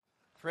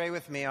Pray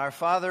with me. Our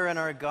Father and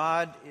our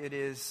God, it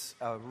is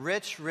a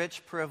rich,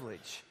 rich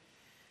privilege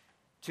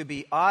to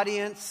be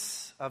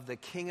audience of the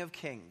King of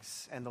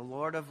Kings and the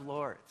Lord of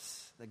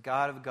Lords, the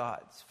God of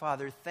gods.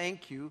 Father,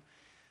 thank you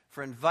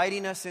for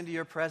inviting us into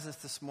your presence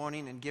this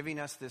morning and giving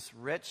us this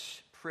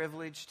rich,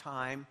 privileged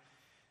time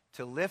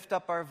to lift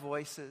up our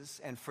voices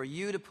and for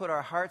you to put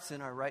our hearts in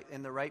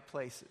the right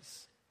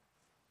places.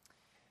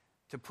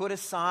 To put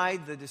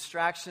aside the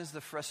distractions,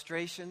 the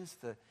frustrations,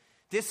 the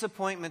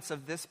disappointments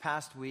of this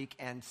past week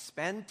and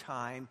spend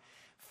time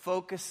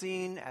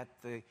focusing at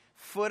the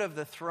foot of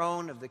the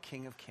throne of the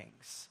King of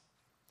Kings.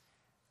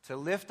 To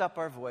lift up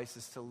our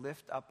voices, to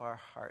lift up our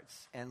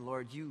hearts. And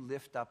Lord, you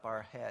lift up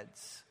our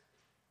heads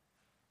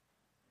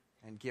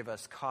and give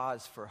us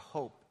cause for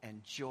hope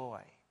and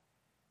joy.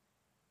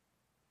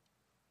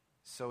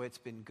 So it's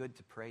been good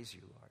to praise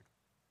you, Lord.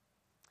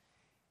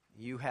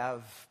 You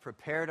have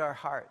prepared our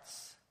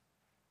hearts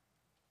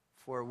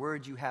for a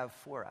word you have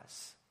for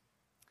us.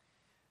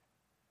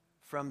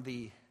 From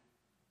the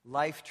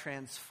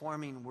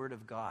life-transforming Word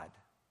of God.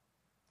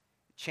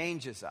 It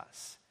changes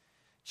us,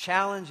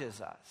 challenges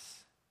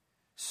us,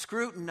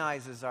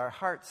 scrutinizes our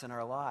hearts and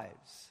our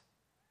lives.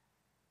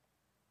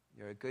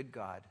 You're a good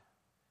God.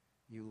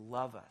 You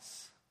love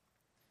us,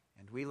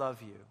 and we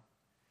love you.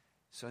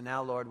 So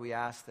now, Lord, we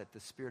ask that the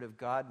Spirit of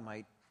God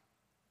might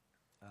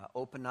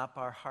open up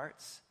our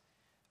hearts,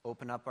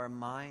 open up our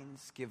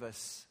minds, give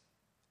us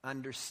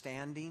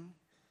understanding,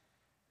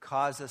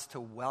 cause us to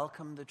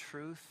welcome the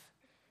truth,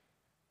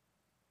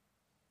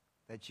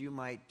 that you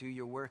might do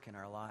your work in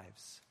our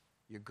lives,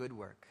 your good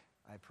work,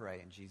 I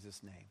pray in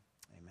Jesus' name.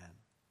 Amen.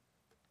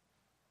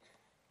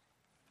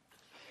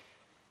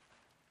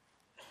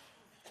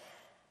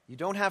 You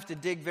don't have to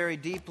dig very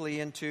deeply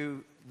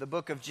into the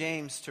book of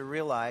James to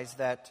realize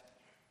that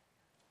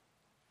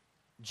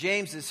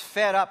James is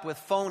fed up with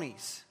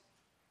phonies.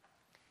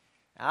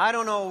 Now, I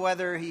don't know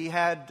whether he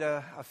had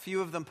a few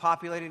of them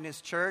populating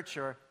his church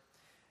or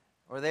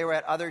they were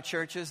at other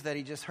churches that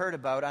he just heard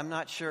about. I'm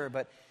not sure,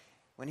 but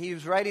when he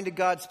was writing to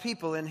God's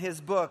people in his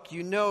book,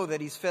 you know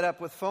that he's fed up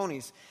with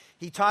phonies.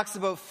 He talks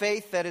about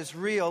faith that is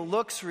real,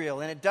 looks real,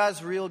 and it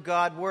does real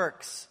God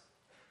works.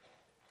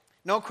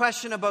 No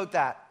question about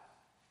that.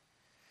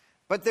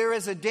 But there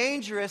is a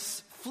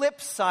dangerous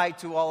flip side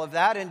to all of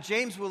that, and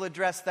James will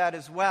address that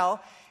as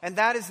well, and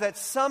that is that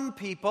some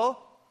people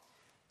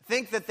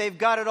think that they've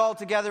got it all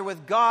together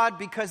with God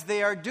because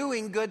they are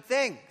doing good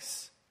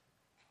things.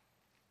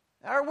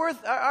 Our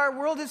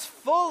world is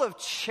full of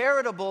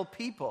charitable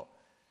people.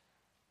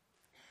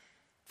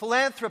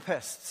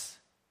 Philanthropists,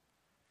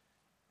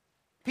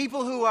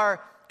 people who are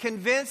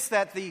convinced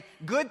that the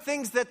good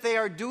things that they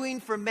are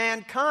doing for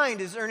mankind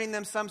is earning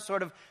them some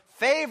sort of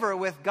favor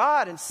with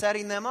God and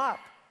setting them up.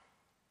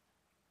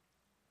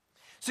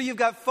 So you've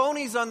got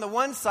phonies on the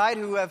one side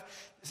who have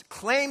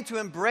claimed to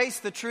embrace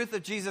the truth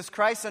of Jesus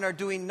Christ and are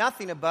doing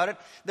nothing about it.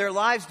 Their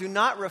lives do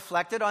not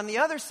reflect it. On the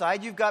other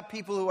side, you've got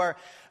people who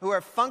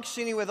are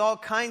functioning with all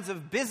kinds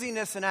of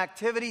busyness and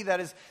activity that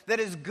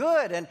is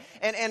good and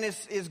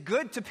is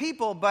good to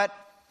people, but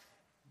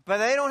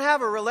they don't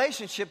have a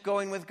relationship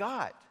going with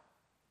God.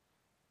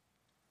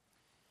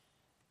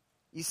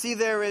 You see,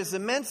 there is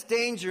immense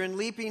danger in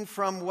leaping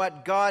from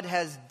what God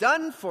has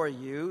done for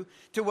you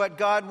to what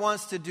God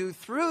wants to do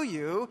through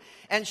you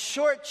and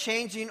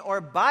shortchanging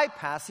or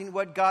bypassing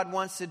what God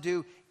wants to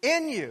do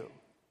in you.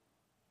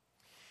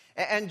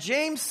 And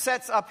James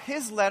sets up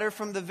his letter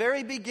from the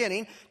very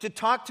beginning to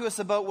talk to us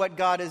about what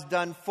God has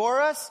done for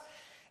us.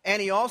 And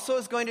he also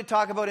is going to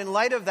talk about, in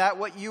light of that,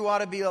 what you ought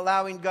to be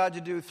allowing God to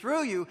do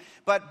through you.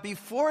 But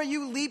before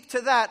you leap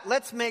to that,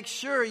 let's make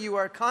sure you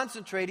are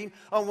concentrating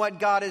on what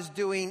God is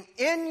doing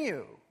in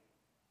you.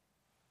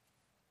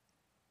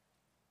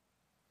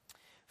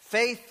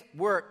 Faith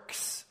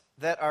works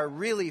that are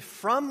really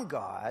from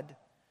God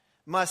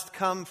must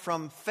come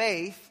from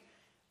faith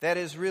that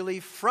is really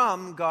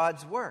from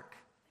God's work.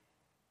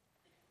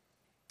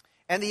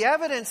 And the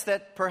evidence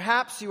that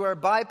perhaps you are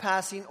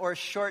bypassing or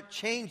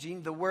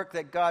shortchanging the work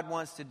that God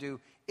wants to do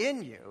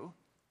in you,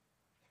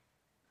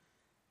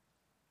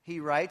 he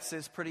writes,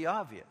 is pretty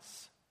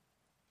obvious.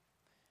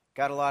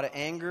 Got a lot of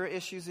anger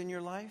issues in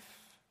your life?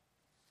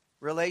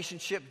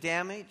 Relationship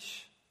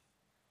damage?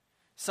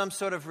 Some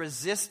sort of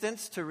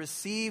resistance to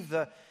receive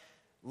the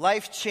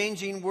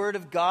life-changing Word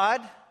of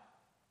God?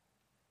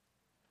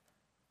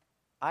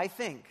 I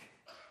think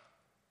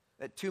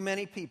that too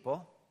many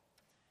people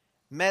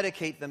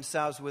medicate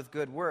themselves with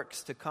good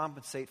works to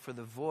compensate for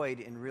the void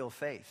in real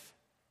faith.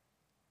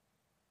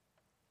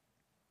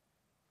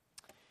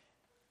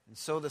 And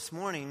so this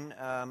morning,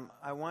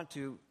 I want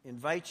to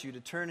invite you to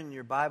turn in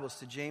your Bibles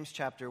to James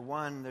chapter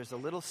 1. There's a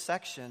little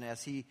section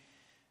as he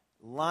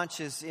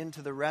launches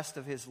into the rest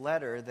of his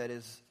letter that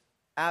is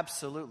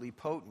absolutely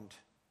potent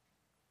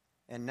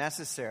and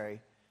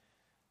necessary,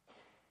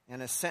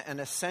 and an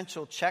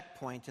essential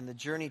checkpoint in the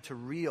journey to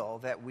real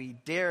that we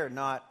dare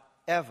not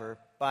ever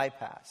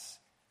bypass.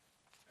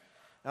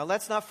 Now,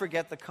 let's not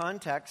forget the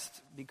context,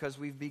 because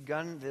we've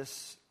begun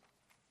this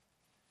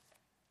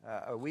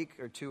a week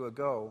or two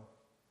ago.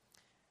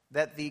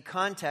 that the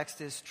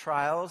context is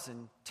trials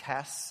and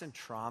tests and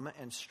trauma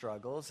and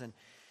struggles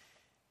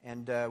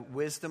and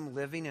wisdom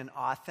living and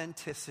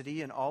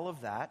authenticity and all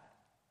of that.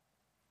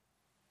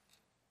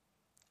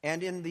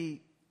 And in the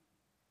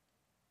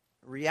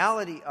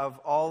reality of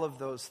all of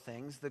those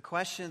things, the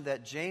question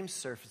that James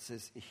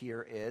surfaces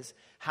here is,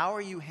 how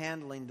are you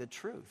handling the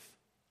truth?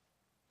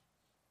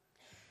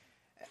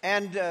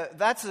 And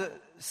that's a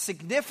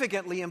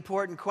significantly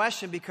important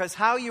question, because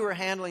how you are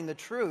handling the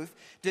truth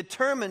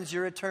determines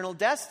your eternal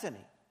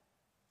destiny.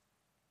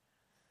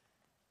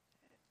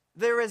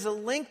 There is a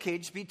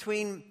linkage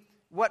between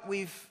what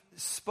we've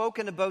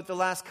spoken about the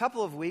last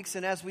couple of weeks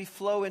and as we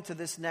flow into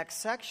this next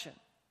section.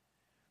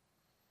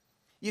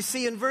 You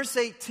see, in verse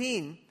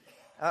 18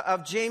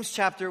 of James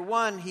chapter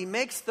 1, he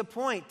makes the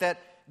point that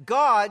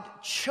God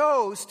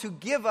chose to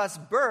give us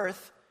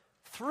birth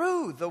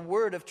through the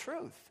word of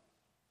truth,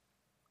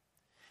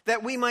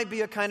 that we might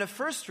be a kind of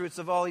first fruits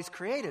of all he's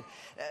created.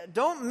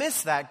 Don't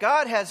miss that.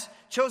 God has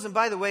chosen,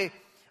 by the way,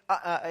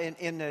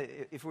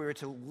 if we were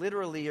to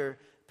literally or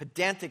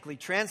pedantically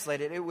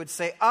translate it, it would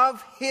say,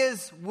 of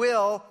his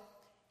will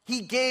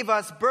he gave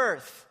us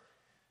birth.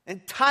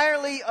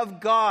 Entirely of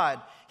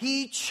God.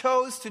 He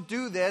chose to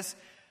do this,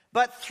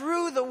 but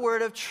through the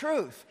word of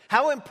truth.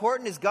 How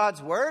important is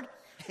God's word?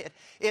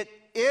 It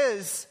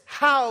is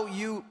how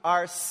you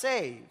are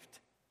saved.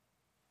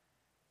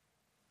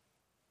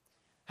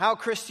 How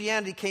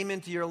Christianity came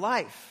into your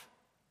life,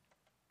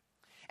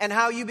 and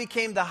how you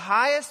became the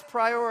highest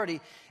priority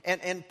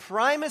and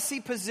primacy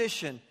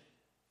position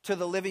to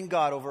the living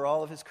God over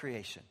all of his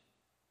creation.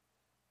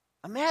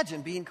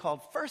 Imagine being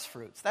called first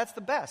fruits. That's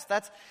the best.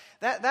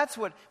 That's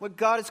what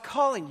God is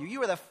calling you.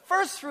 You are the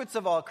first fruits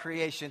of all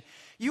creation.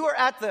 You are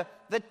at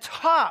the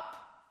top.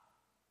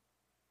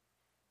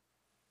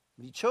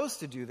 He chose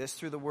to do this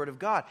through the word of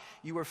God.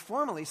 You were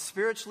formerly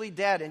spiritually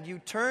dead, and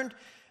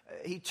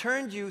he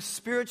turned you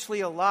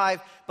spiritually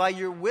alive by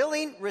your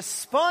willing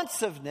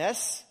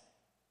responsiveness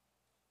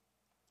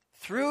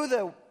through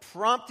the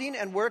prompting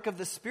and work of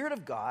the Spirit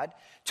of God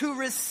to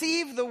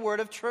receive the word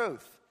of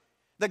truth,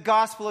 the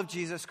gospel of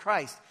Jesus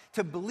Christ,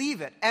 to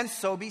believe it and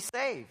so be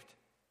saved.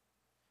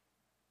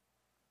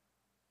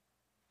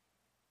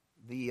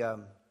 We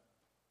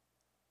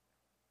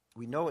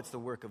know it's the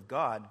work of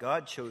God.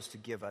 God chose to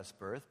give us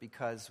birth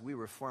because we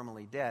were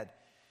formerly dead.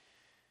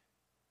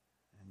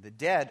 And the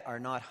dead are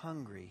not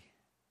hungry.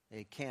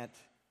 They can't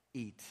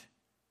eat.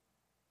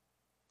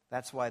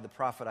 That's why the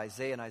prophet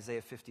Isaiah in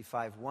Isaiah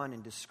 55:1,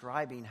 in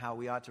describing how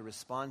we ought to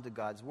respond to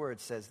God's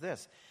word, says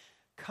this: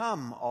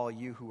 "Come, all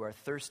you who are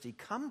thirsty,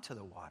 come to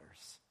the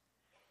waters.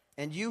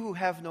 And you who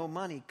have no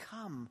money,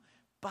 come,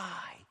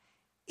 buy,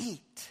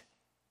 eat."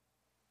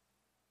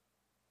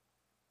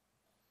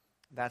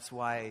 That's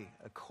why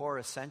a core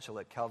essential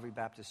at Calvary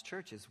Baptist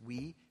Church is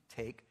we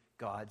take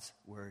God's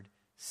word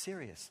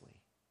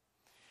seriously.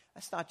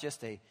 That's not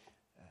just a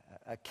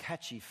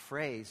catchy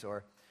phrase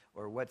or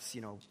what's,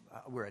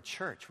 we're a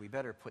church. We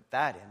better put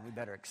that in. We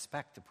better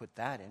expect to put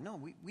that in. No,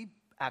 we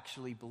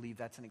actually believe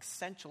that's an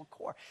essential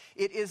core.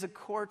 It is a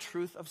core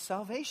truth of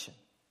salvation.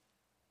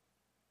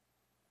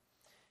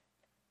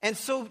 And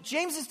so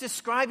James is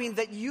describing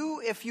that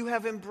if you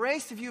have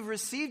embraced, if you've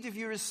received, if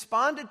you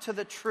responded to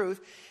the truth,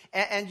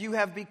 and you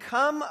have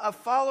become a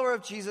follower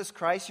of Jesus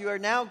Christ, you are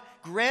now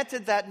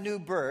granted that new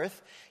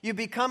birth, you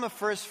become a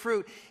first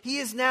fruit. He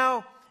is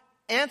now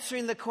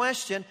answering the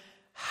question,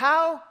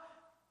 how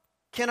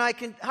can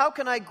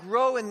I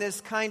grow in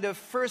this kind of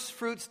first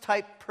fruits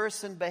type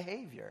person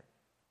behavior?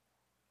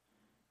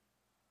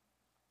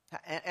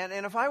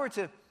 And if I were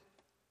to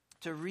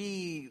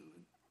reword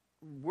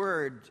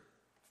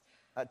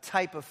a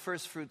type of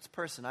first fruits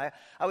person, I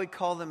would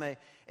call them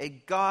a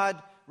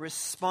God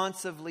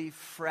responsively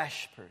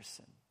fresh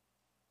person.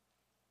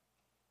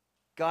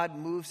 God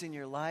moves in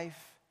your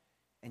life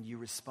and you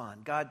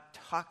respond. God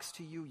talks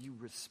to you, you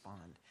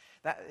respond.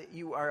 That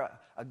you are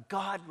a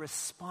God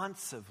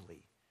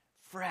responsively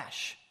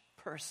fresh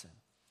person.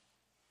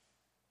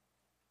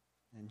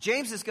 And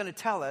James is going to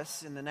tell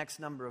us in the next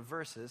number of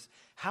verses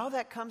how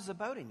that comes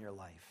about in your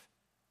life.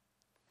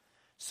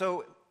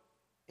 So,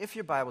 if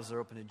your Bibles are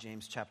open to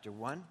James chapter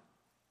 1,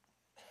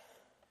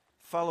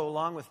 follow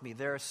along with me.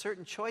 There are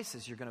certain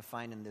choices you're going to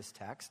find in this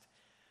text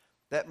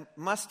that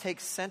must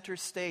take center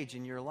stage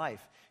in your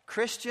life.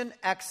 Christian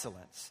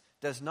excellence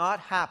does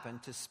not happen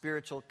to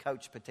spiritual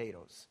couch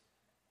potatoes.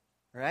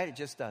 Right? It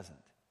just doesn't.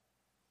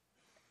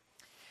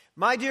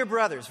 My dear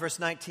brothers, verse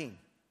 19,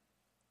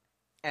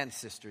 and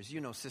sisters.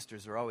 You know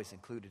sisters are always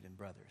included in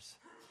brothers.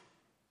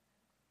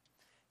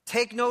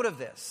 Take note of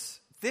this.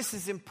 This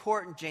is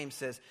important, James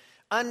says.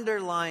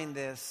 Underline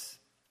this.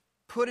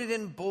 Put it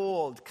in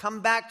bold. Come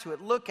back to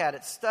it. Look at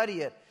it.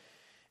 Study it.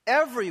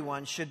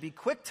 Everyone should be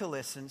quick to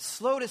listen,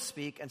 slow to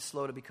speak, and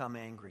slow to become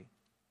angry.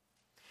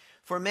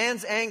 For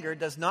man's anger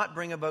does not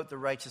bring about the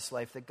righteous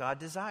life that God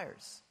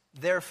desires.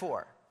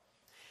 Therefore,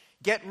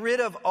 get rid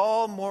of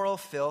all moral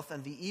filth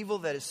and the evil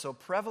that is so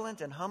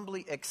prevalent, and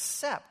humbly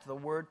accept the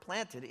word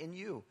planted in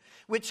you,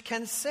 which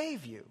can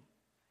save you.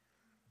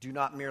 Do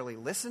not merely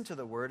listen to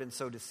the word and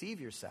so deceive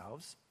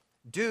yourselves.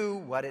 Do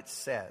what it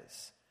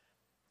says.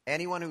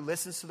 Anyone who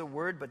listens to the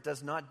word but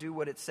does not do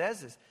what it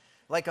says is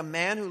like a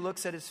man who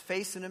looks at his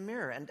face in a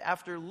mirror and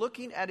after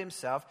looking at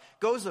himself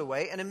goes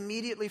away and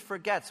immediately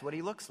forgets what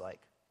he looks like.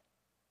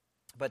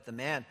 But the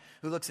man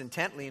who looks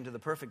intently into the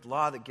perfect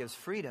law that gives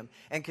freedom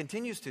and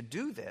continues to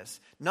do this,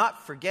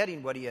 not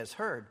forgetting what he has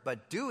heard,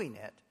 but doing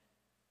it,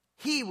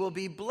 he will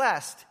be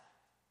blessed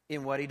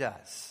in what he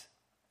does.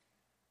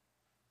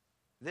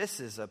 This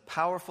is a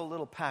powerful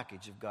little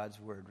package of God's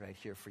word right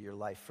here for your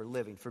life, for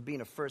living, for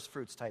being a first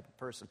fruits type of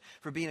person,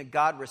 for being a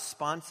God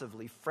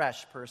responsively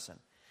fresh person.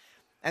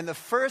 And the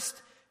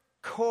first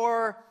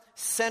core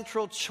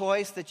central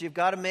choice that you've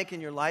got to make in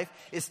your life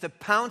is to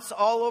pounce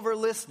all over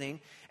listening,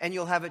 and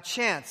you'll have a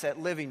chance at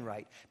living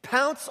right.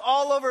 Pounce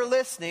all over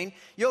listening,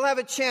 you'll have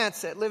a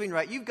chance at living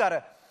right. You've got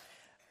to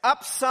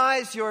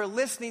upsize your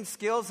listening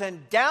skills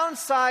and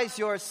downsize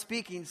your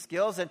speaking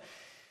skills,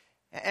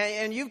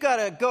 and you've got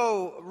to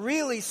go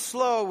really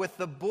slow with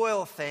the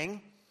boil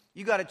thing.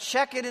 You've got to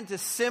check it into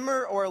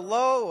simmer or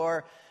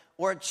low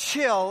or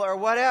chill or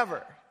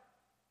whatever.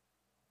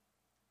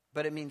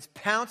 But it means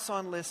pounce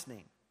on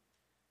listening,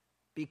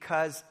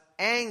 because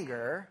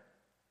anger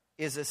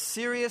is a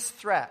serious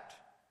threat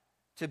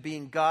to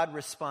being God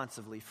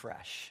responsively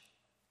fresh.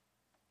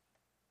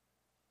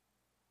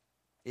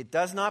 It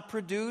does not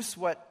produce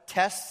what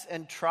tests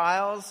and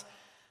trials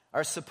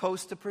are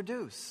supposed to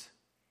produce.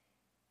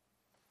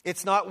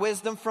 It's not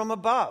wisdom from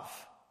above.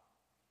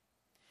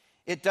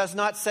 It does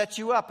not set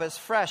you up as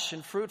fresh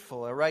and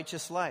fruitful, a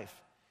righteous life.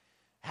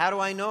 How do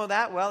I know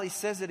that? Well, he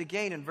says it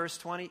again in verse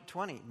 20.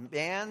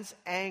 Man's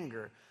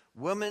anger,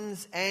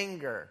 woman's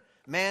anger,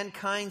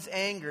 mankind's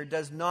anger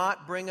does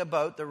not bring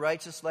about the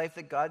righteous life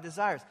that God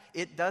desires.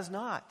 It does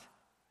not.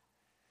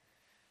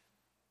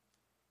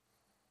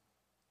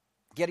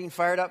 Getting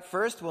fired up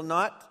first will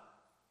not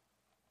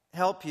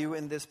help you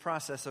in this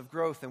process of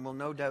growth and will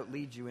no doubt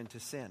lead you into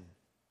sin.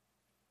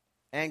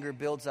 Anger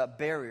builds up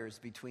barriers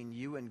between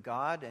you and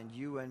God and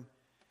you and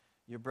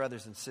your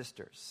brothers and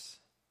sisters.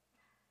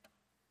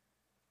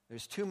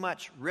 There's too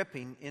much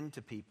ripping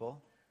into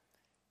people,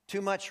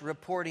 too much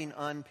reporting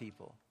on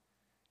people,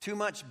 too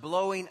much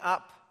blowing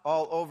up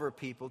all over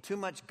people, too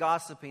much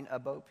gossiping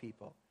about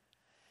people.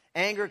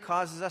 Anger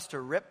causes us to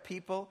rip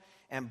people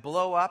and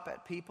blow up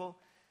at people,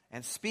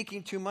 and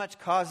speaking too much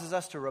causes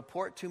us to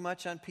report too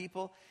much on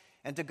people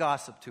and to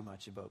gossip too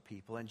much about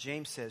people. And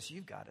James says,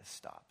 you've got to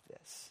stop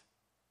this.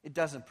 It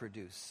doesn't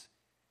produce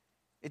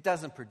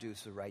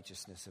the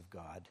righteousness of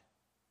God.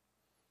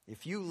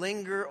 If you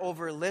linger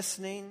over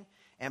listening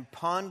and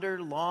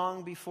ponder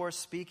long before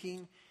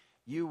speaking,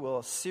 you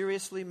will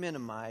seriously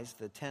minimize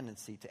the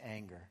tendency to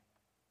anger.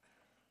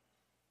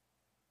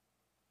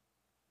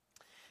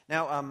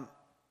 Now,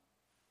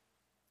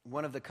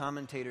 one of the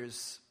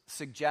commentators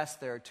suggests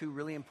there are two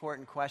really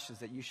important questions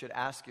that you should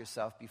ask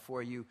yourself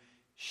before you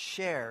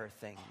share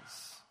things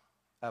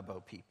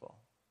about people.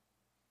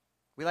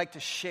 We like to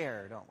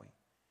share, don't we?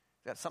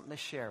 We've got something to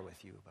share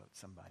with you about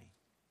somebody.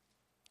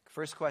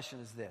 First question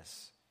is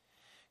this: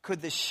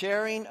 could the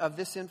sharing of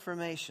this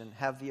information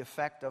have the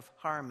effect of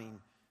harming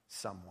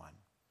someone?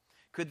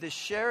 Could the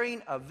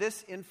sharing of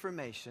this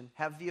information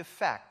have the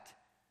effect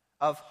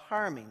of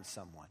harming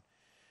someone?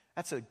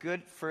 That's a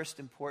good first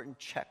important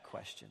check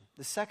question.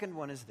 The second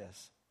one is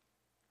this: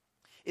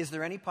 is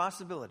there any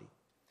possibility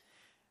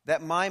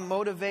that my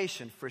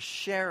motivation for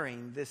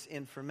sharing this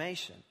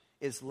information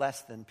is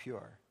less than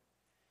pure?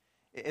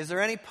 Is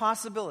there any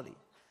possibility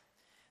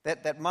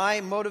that my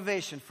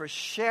motivation for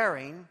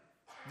sharing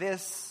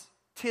this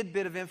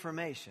tidbit of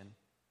information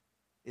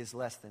is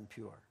less than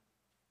pure?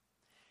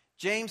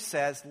 James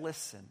says,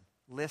 listen,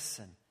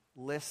 listen,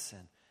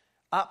 listen.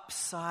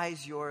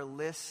 Upsize your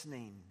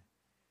listening.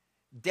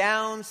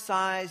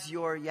 Downsize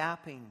your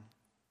yapping.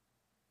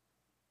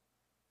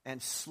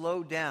 And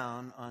slow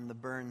down on the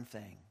burn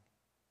thing.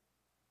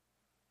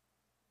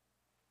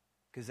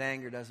 Because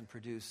anger doesn't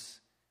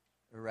produce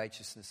the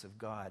righteousness of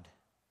God.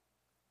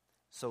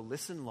 So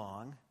listen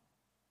long.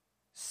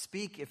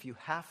 Speak if you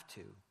have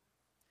to.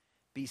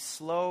 Be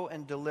slow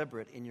and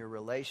deliberate in your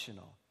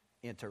relational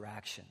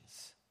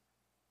interactions.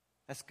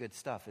 That's good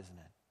stuff, isn't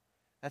it?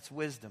 That's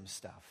wisdom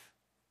stuff.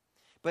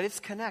 But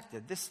it's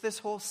connected. This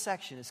whole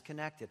section is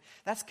connected.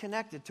 That's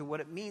connected to what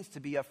it means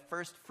to be a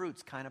first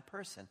fruits kind of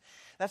person.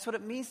 That's what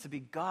it means to be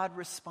God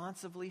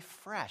responsively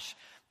fresh.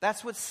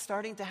 That's what's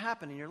starting to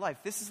happen in your life.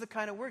 This is the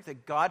kind of work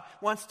that God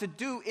wants to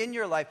do in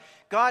your life.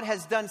 God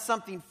has done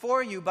something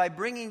for you by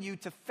bringing you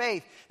to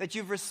faith, that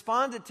you've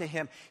responded to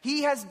Him.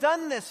 He has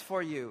done this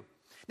for you.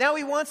 Now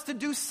He wants to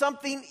do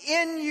something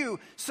in you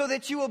so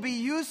that you will be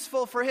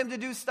useful for Him to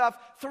do stuff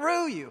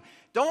through you.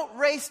 Don't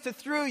race to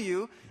through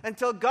you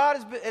until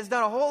God has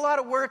done a whole lot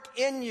of work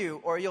in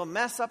you, or you'll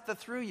mess up the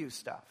through you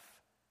stuff.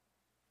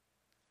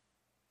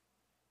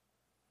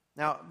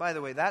 Now, by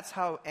the way, that's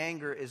how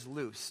anger is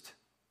loosed.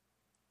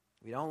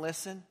 We don't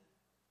listen,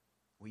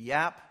 we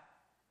yap,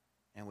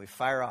 and we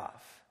fire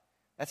off.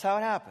 That's how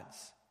it happens.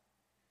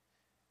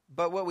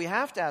 But what we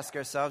have to ask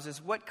ourselves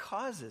is, what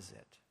causes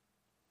it?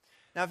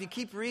 Now, if you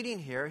keep reading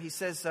here, he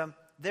says,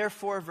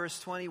 therefore, verse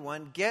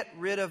 21, get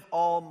rid of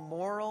all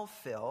moral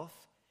filth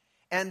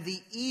and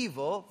the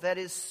evil that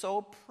is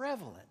so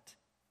prevalent.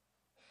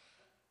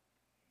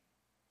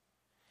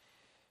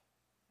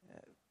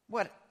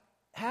 What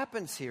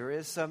happens here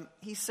is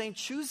he's saying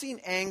choosing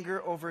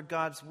anger over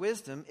God's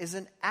wisdom is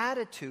an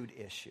attitude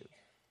issue.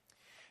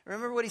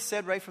 Remember what he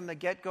said right from the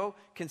get-go?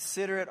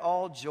 Consider it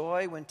all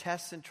joy when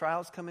tests and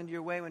trials come into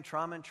your way, when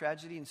trauma and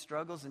tragedy and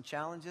struggles and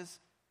challenges.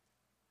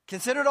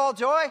 Consider it all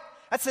joy?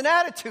 That's an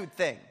attitude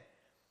thing.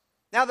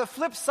 Now, the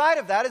flip side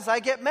of that is I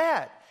get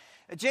mad.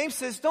 James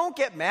says, don't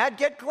get mad,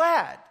 get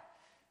glad.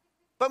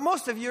 But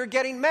most of you are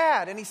getting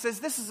mad. And he says,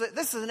 this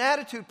is an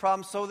attitude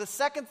problem. So the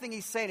second thing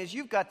he's saying is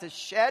you've got to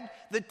shed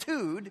the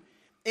tude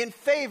in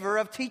favor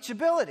of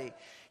teachability.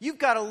 You've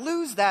got to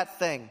lose that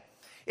thing.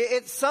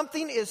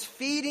 Something is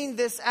feeding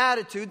this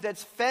attitude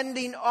that's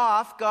fending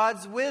off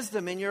God's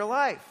wisdom in your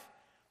life.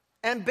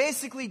 And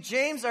basically,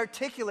 James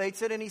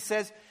articulates it and he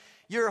says,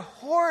 you're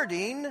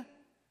hoarding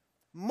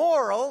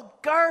moral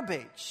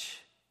garbage.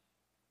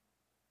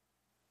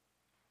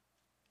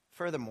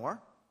 Furthermore,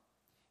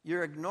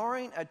 you're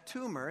ignoring a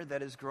tumor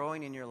that is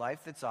growing in your life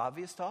that's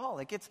obvious to all.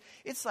 Like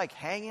it's like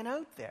hanging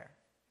out there.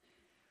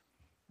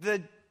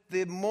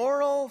 The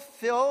moral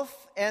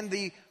filth and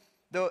the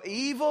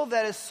evil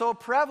that is so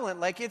prevalent,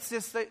 like it's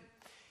just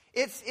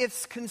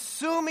it's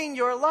consuming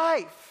your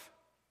life.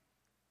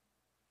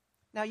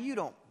 Now you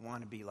don't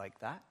want to be like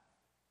that.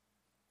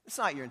 It's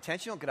not your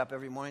intention. You don't get up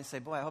every morning and say,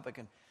 "Boy, I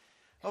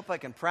hope I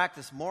can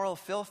practice moral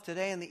filth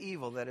today and the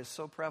evil that is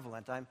so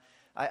prevalent.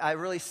 I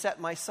really set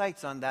my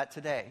sights on that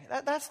today."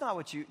 That's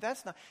not.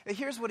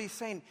 Here's what he's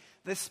saying.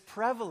 This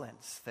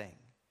prevalence thing.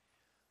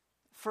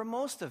 For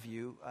most of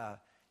you,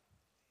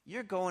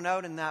 you're going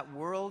out in that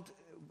world,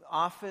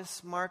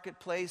 office,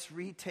 marketplace,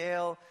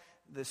 retail,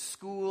 the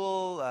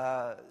school,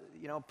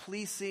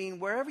 policing,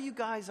 wherever you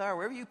guys are,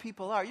 wherever you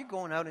people are, you're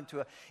going out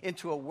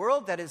into a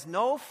world that is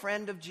no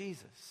friend of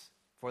Jesus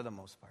for the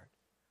most part.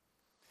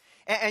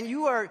 And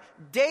you are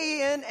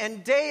day in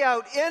and day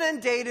out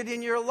inundated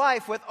in your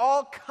life with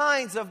all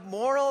kinds of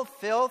moral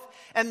filth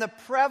and the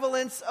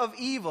prevalence of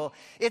evil.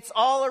 It's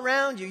all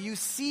around you. You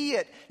see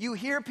it. You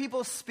hear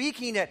people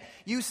speaking it.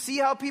 You see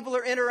how people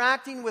are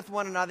interacting with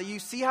one another. You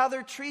see how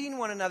they're treating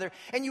one another.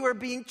 And you are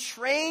being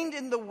trained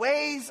in the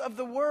ways of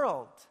the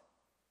world.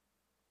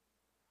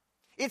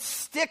 It's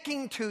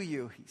sticking to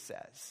you, he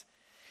says.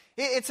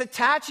 It's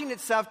attaching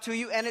itself to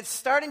you, and it's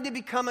starting to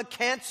become a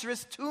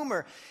cancerous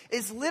tumor.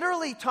 It's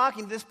literally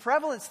talking, this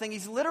prevalence thing,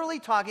 he's literally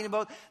talking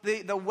about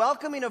the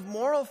welcoming of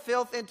moral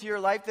filth into your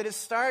life that is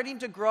starting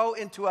to grow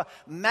into a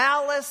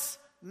malice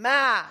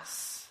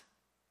mass.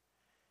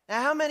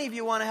 Now, how many of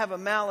you want to have a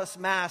malice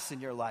mass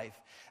in your life?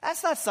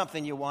 That's not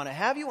something you want to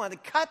have. You want to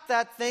cut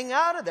that thing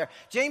out of there.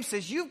 James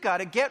says you've got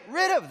to get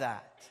rid of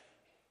that.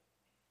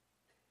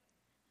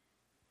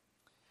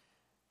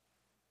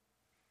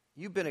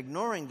 You've been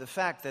ignoring the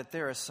fact that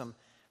there are some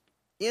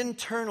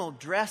internal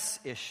dress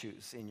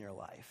issues in your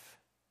life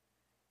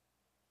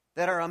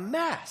that are a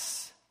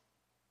mess.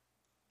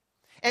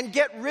 And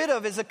get rid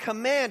of is a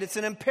command. It's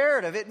an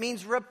imperative. It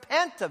means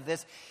repent of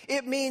this.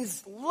 It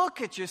means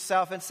look at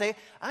yourself and say,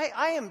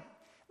 look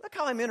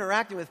how I'm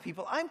interacting with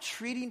people. I'm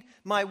treating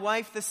my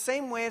wife the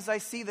same way as I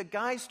see the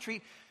guys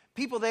treat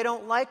people they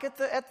don't like at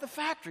the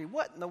factory.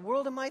 What in the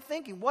world am I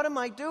thinking? What am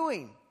I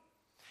doing?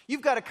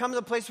 You've got to come to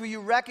the place where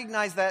you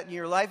recognize that in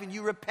your life and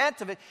you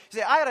repent of it. You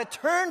say, I got to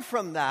turn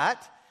from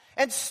that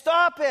and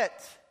stop it.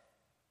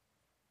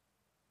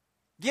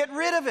 Get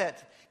rid of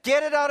it.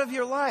 Get it out of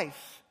your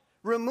life.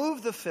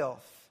 Remove the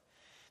filth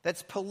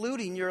that's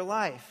polluting your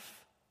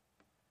life.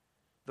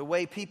 The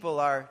way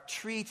people are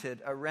treated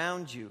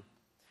around you.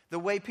 The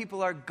way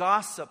people are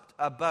gossiped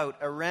about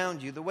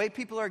around you. The way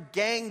people are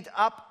ganged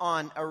up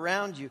on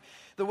around you.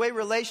 The way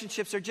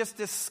relationships are just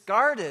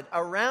discarded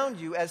around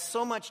you as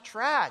so much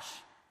trash.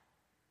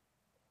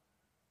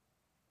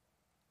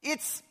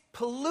 It's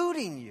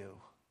polluting you.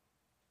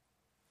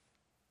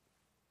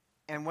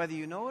 And whether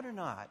you know it or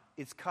not,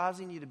 it's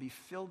causing you to be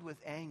filled with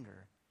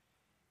anger.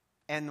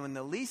 And when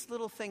the least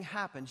little thing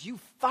happens, you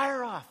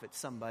fire off at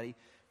somebody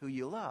who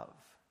you love.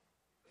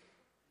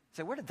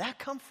 So where did that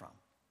come from?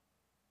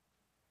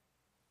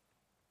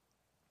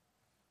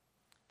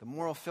 The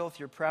moral filth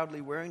you're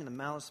proudly wearing, the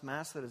malice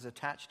mask that is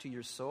attached to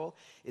your soul,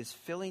 is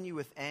filling you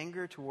with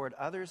anger toward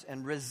others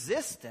and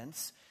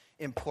resistance,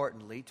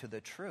 importantly, to the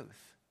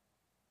truth.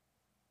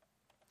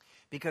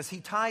 Because he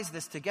ties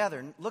this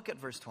together. Look at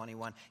verse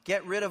 21.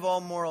 Get rid of all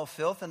moral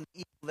filth and the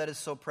evil that is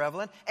so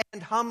prevalent,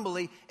 and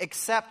humbly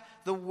accept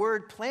the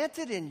word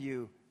planted in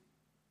you,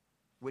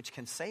 which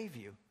can save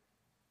you.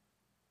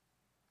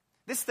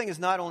 This thing is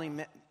not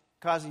only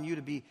causing you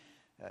to be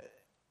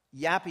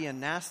yappy and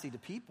nasty to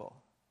people,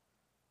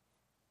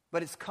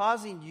 but it's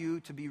causing you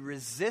to be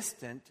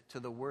resistant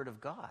to the word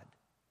of God.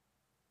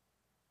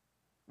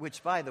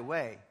 Which, by the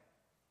way,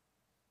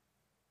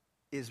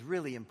 is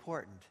really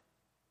important.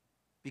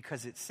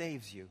 Because it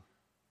saves you.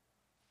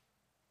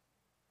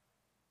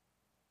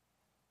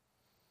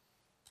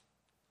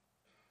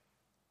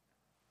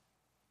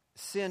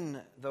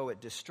 sin, though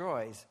it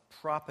destroys,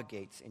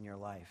 propagates in your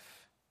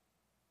life.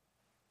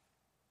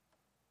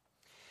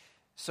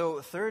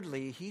 So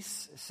thirdly,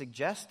 he's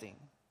suggesting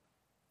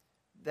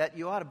that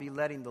you ought to be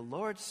letting the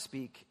Lord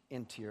speak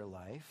into your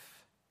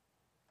life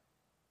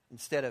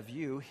instead of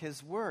you.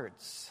 His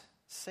words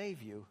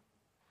save you.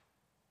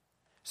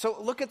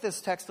 So look at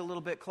this text a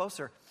little bit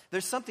closer.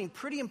 There's something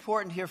pretty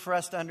important here for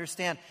us to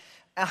understand.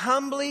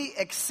 Humbly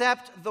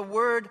accept the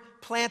word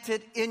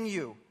planted in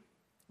you,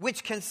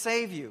 which can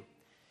save you.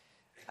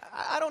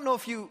 I don't know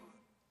if you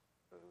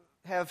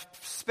have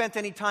spent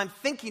any time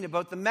thinking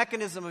about the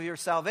mechanism of your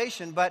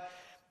salvation, but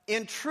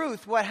in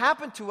truth, what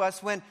happened to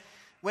us when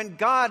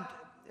God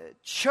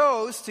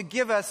chose to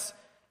give us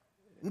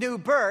new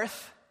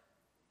birth,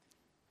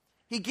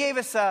 He gave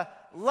us a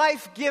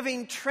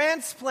life-giving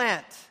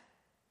transplant.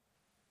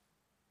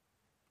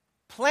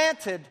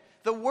 Planted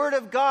the Word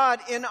of God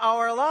in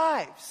our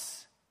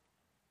lives,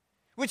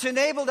 which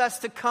enabled us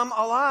to come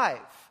alive.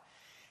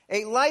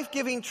 A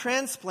life-giving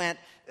transplant,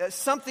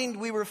 something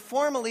we were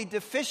formerly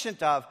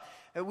deficient of.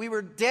 We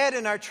were dead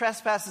in our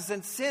trespasses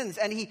and sins,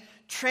 and He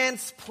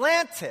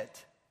transplanted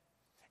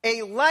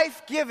a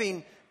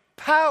life-giving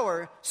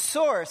power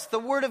source, the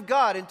Word of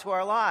God, into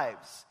our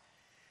lives.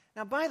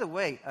 Now, by the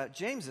way,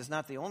 James is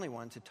not the only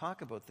one to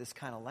talk about this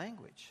kind of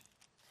language.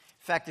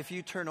 In fact, if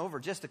you turn over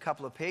just a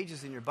couple of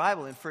pages in your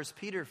Bible, in 1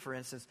 Peter, for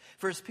instance,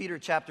 1 Peter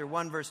chapter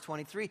 1, verse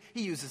 23,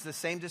 he uses the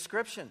same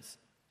descriptions.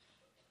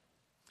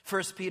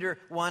 1 Peter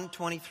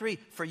 1:23,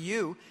 for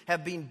you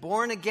have been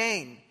born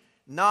again,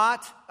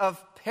 not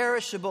of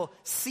perishable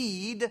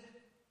seed,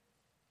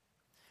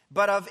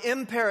 but of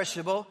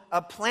imperishable,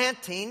 a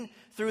planting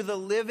through the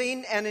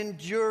living and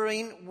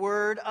enduring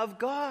Word of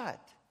God.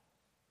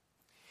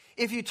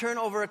 If you turn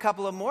over a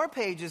couple of more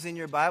pages in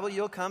your Bible,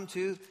 you'll come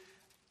to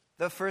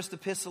the first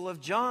epistle of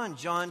John,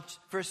 1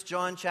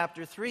 John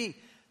chapter 3.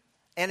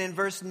 And in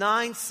verse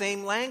 9,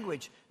 same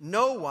language.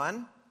 No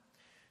one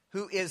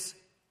who is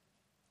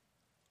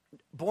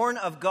born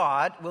of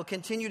God will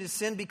continue to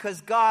sin because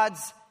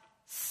God's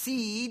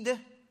seed,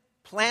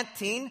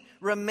 planting,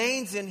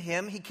 remains in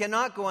him. He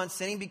cannot go on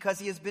sinning because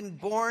he has been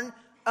born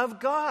of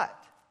God.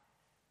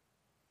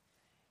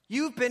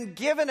 You've been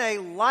given a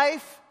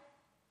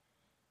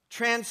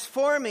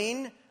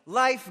life-transforming,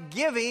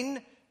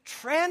 life-giving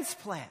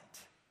transplant.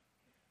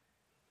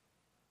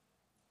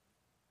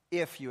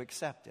 If you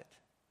accept it,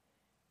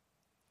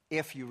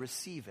 if you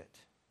receive it,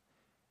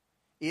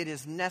 it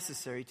is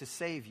necessary to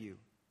save you.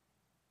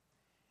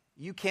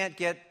 You can't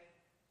get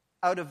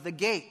out of the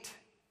gate.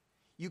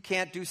 You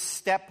can't do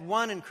step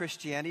one in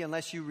Christianity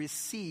unless you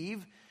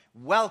receive,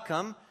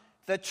 welcome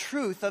the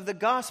truth of the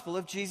gospel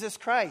of Jesus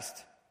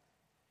Christ.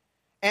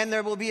 And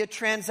there will be a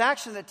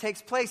transaction that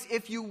takes place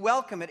if you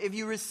welcome it, if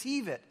you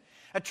receive it.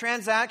 A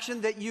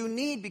transaction that you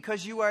need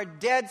because you are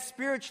dead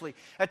spiritually.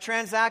 A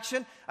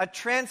transaction, a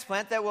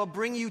transplant that will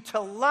bring you to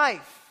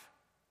life.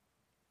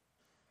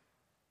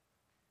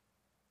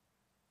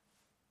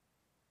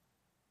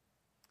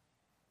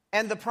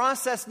 And the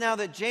process now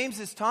that James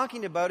is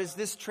talking about is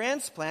this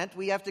transplant.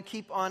 We have to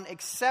keep on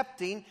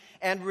accepting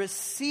and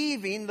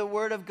receiving the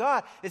Word of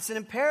God. It's an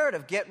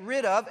imperative. Get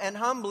rid of and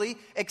humbly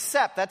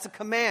accept. That's a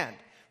command.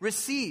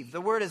 Receive.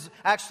 The word is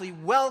actually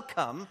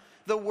welcome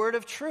the word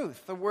of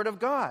truth, the Word of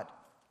God.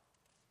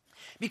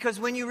 Because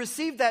when you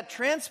receive that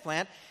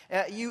transplant,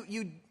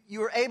 you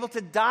are able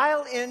to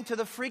dial into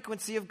the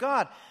frequency of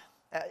God.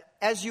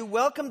 As you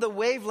welcome the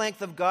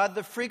wavelength of God,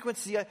 the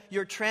frequency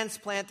your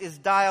transplant is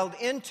dialed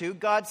into,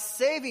 God's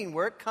saving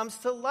work comes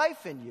to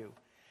life in you.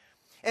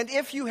 And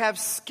if you have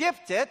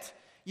skipped it,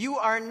 you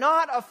are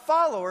not a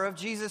follower of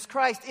Jesus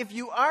Christ. If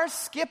you are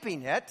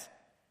skipping it,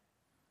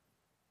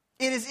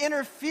 it is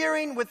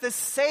interfering with the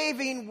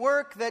saving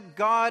work that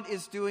God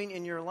is doing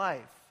in your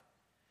life.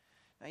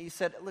 Now you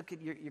said, look,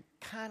 you're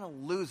kind of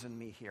losing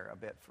me here a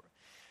bit.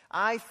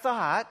 I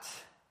thought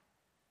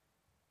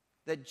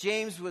that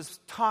James was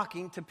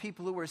talking to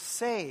people who were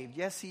saved.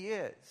 Yes, he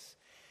is.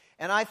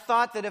 And I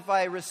thought that if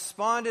I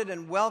responded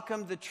and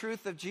welcomed the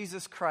truth of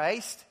Jesus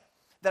Christ,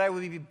 that I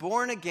would be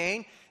born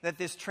again, that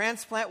this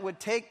transplant would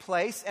take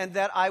place, and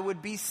that I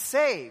would be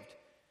saved.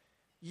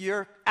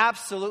 You're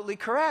absolutely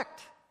correct.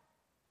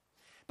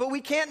 But we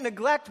can't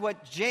neglect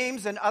what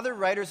James and other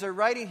writers are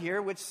writing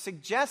here, which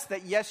suggests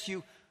that yes,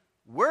 you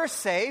were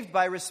saved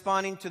by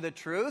responding to the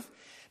truth,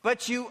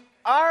 but you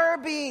are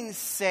being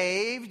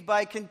saved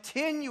by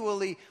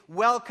continually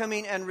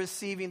welcoming and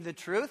receiving the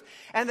truth,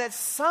 and that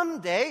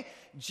someday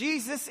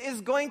Jesus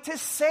is going to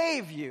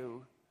save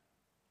you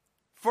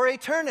for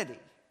eternity.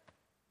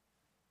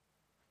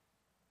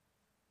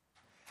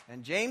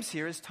 And James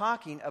here is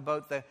talking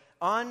about the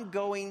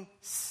ongoing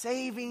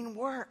saving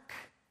work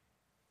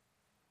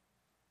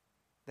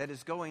that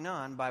is going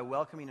on by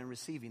welcoming and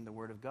receiving the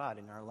Word of God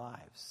in our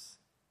lives.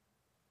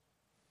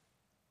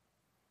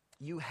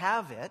 You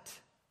have it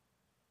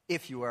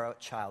if you are a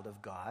child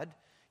of God.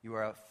 You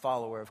are a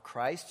follower of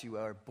Christ. You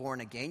are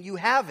born again. You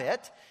have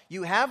it.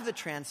 You have the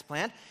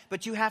transplant,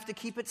 but you have to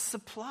keep it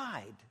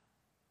supplied.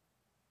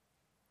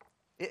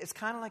 It's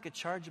kind of like a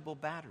chargeable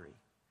battery.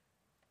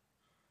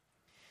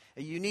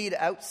 You need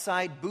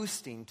outside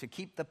boosting to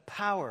keep the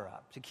power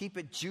up, to keep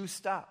it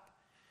juiced up.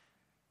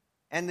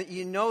 And that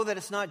you know that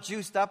it's not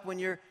juiced up when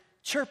you're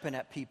chirping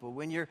at people,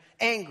 when you're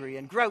angry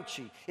and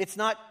grouchy. It's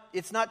not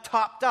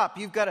topped up.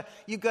 You've got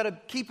to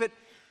keep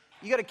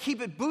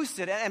it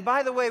boosted. And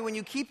by the way, when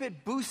you keep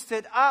it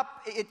boosted up,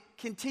 it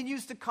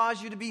continues to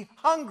cause you to be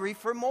hungry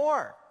for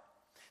more.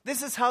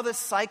 This is how this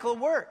cycle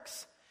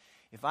works.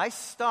 If I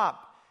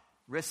stop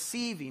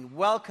receiving,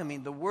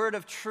 welcoming the word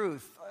of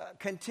truth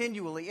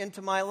continually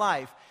into my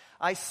life,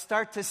 I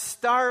start to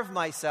starve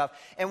myself.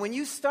 And when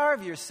you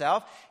starve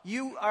yourself,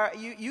 you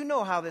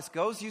know how this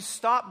goes. You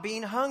stop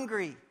being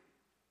hungry.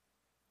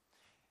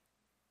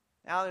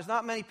 Now, there's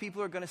not many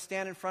people who are going to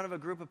stand in front of a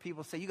group of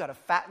people and say, you got to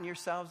fatten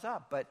yourselves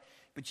up.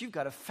 But you've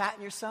got to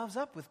fatten yourselves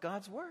up with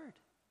God's word.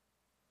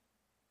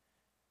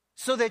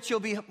 So that you'll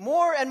be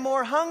more and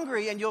more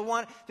hungry and you'll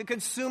want to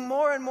consume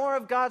more and more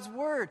of God's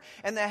word.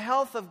 And the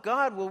health of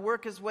God will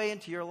work his way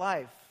into your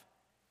life.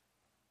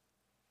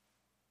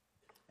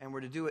 And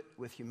we're to do it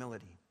with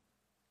humility.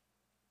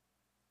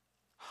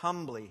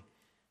 Humbly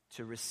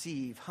to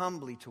receive,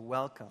 humbly to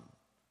welcome.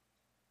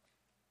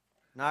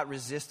 Not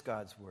resist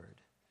God's word,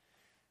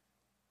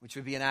 which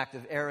would be an act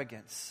of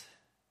arrogance,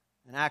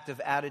 an act of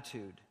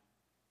attitude.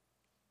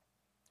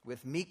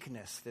 With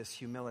meekness, this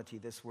humility,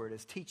 this word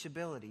is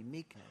teachability,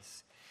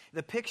 meekness.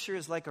 The picture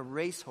is like a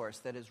racehorse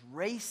that is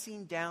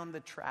racing down the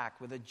track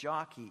with a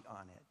jockey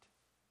on it.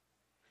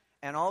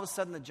 And all of a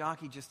sudden the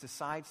jockey just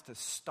decides to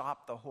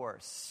stop the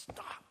horse.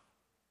 Stop.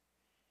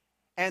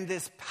 And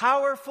this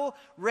powerful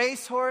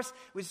racehorse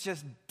was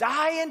just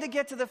dying to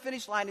get to the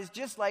finish line, is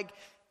just like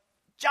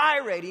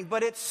gyrating,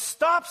 but it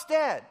stops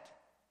dead.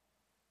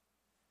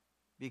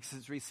 Because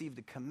it's received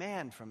a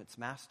command from its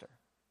master.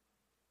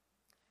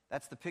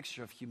 That's the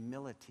picture of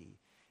humility,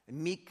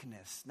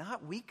 meekness,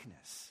 not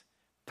weakness.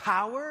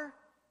 Power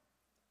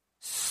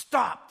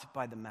stopped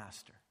by the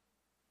master.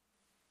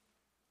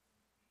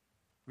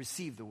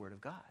 Receive the word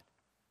of God.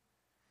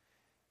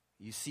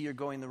 You see you're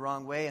going the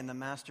wrong way and the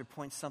master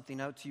points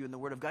something out to you in the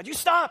word of God. You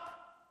stop!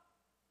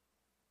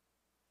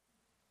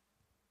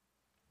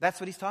 That's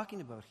what he's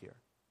talking about here.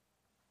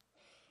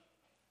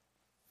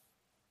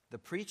 The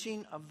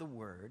preaching of the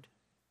word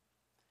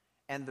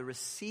and the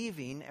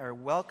receiving or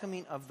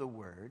welcoming of the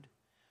word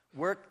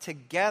work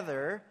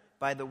together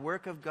by the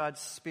work of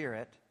God's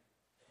Spirit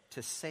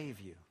to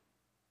save you.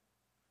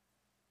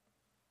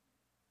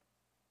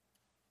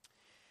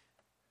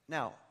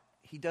 Now,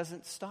 he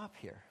doesn't stop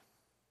here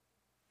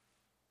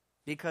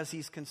because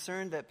he's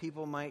concerned that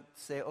people might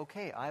say,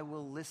 okay, I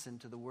will listen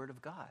to the word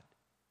of God.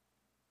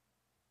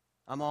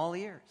 I'm all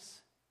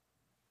ears.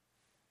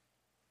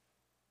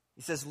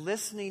 He says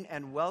listening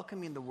and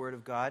welcoming the word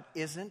of God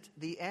isn't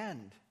the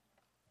end.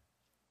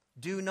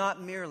 Do not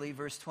merely,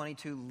 verse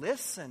 22,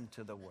 listen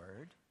to the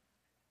word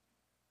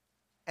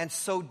and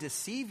so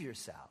deceive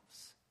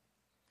yourselves.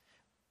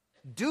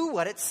 Do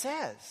what it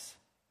says.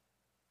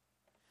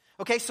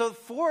 Okay, so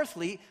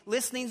fourthly,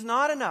 listening's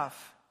not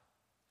enough.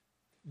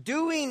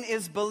 Doing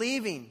is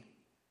believing.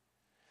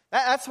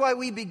 That's why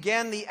we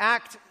began the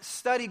ACT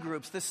study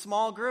groups, the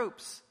small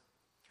groups.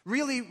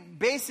 Really,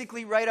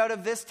 basically right out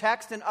of this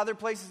text and other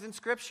places in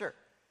Scripture.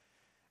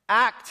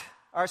 ACT,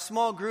 our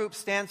small group,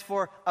 stands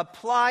for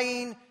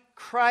Applying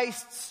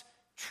Christ's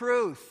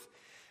Truth.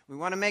 We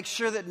want to make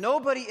sure that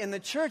nobody in the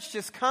church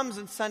just comes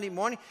on Sunday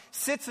morning,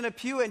 sits in a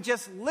pew and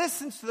just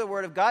listens to the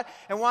Word of God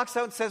and walks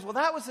out and says, well,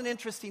 that was an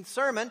interesting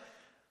sermon,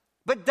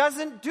 but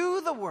doesn't do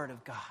the Word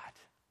of God.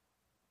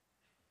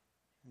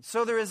 And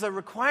so there is a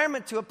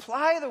requirement to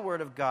apply the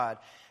Word of God.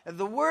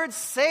 The Word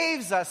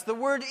saves us. The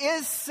Word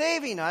is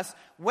saving us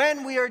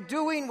when we are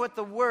doing what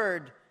the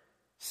Word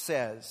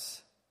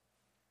says.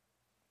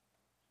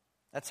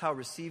 That's how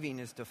receiving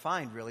is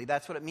defined, really.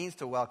 That's what it means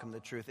to welcome the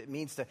truth. It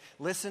means to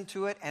listen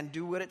to it and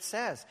do what it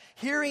says.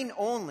 Hearing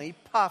only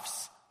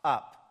puffs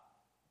up.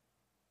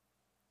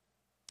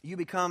 You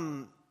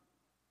become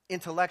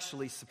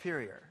intellectually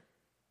superior.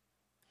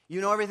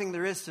 You know everything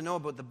there is to know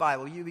about the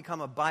Bible. You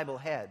become a Bible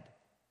head.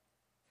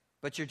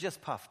 But you're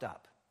just puffed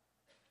up.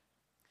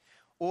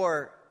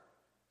 Or,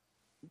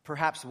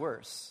 perhaps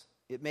worse,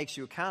 it makes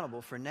you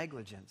accountable for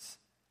negligence.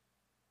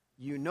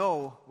 You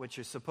know what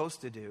you're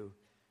supposed to do,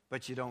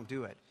 but you don't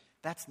do it.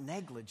 That's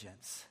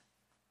negligence.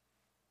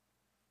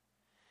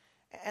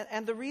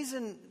 And the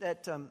reason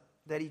that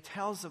he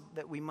tells us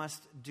that we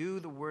must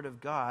do the Word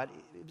of God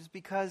is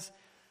because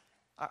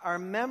our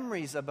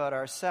memories about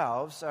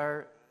ourselves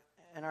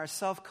and our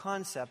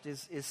self-concept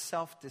is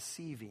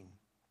self-deceiving.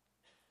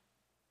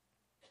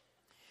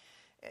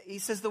 He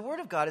says the Word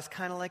of God is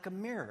kind of like a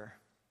mirror.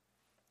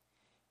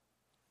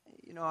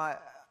 You know,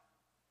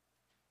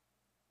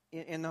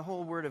 in the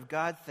whole Word of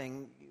God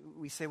thing,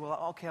 we say,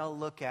 well, okay, I'll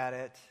look at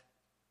it.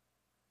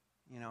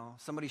 You know,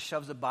 somebody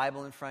shoves a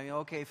Bible in front of you.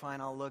 Okay,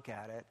 fine, I'll look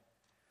at it.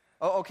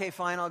 Oh, okay,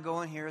 fine, I'll go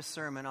and hear a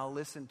sermon. I'll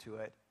listen to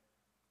it.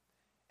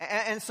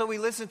 And so we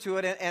listen to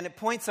it, and it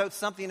points out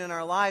something in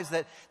our lives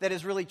that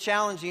is really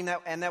challenging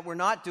and that we're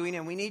not doing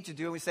and we need to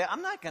do. And we say,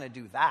 I'm not going to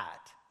do that.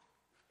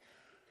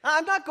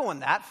 I'm not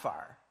going that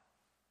far.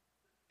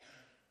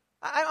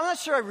 I'm not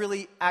sure I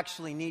really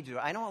actually need to.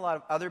 I know a lot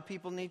of other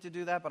people need to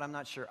do that, but I'm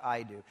not sure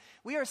I do.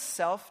 We are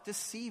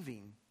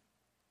self-deceiving.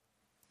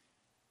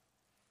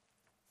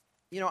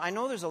 I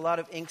know there's a lot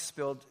of ink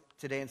spilled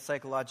today in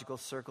psychological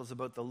circles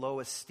about the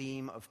low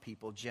esteem of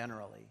people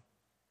generally.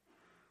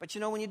 But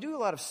when you do a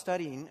lot of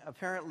studying,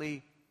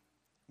 apparently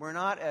we're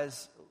not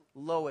as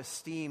low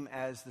esteem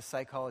as the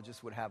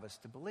psychologists would have us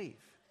to believe.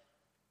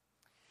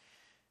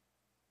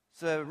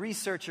 It's a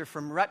researcher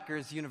from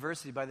Rutgers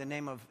University by the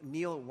name of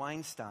Neil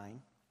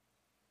Weinstein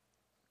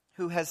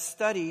who has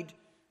studied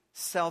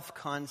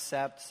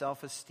self-concept,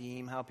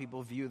 self-esteem, how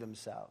people view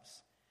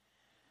themselves.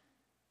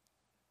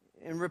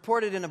 And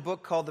reported in a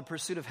book called The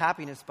Pursuit of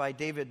Happiness by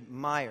David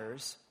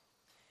Myers,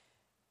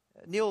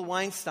 Neil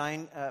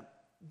Weinstein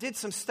did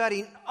some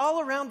studying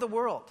all around the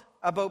world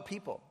about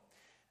people.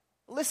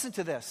 Listen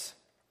to this.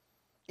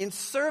 In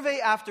survey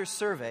after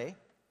survey,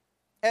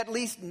 at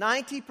least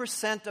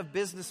 90% of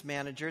business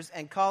managers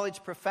and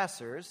college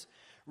professors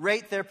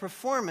rate their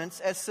performance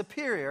as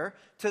superior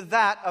to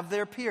that of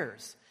their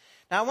peers.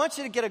 Now, I want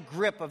you to get a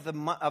grip of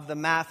the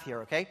math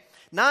here, okay?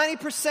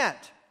 90%,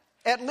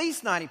 at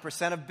least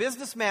 90% of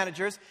business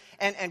managers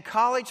and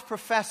college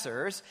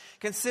professors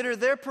consider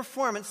their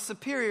performance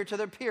superior to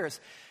their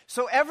peers.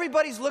 So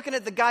everybody's looking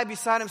at the guy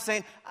beside him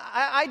saying,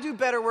 I do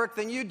better work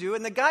than you do.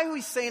 And the guy who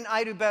he's saying,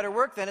 I do better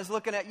work than, is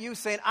looking at you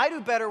saying, I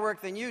do better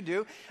work than you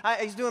do.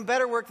 He's doing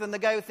better work than the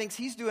guy who thinks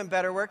he's doing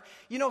better work.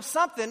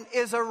 Something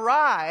is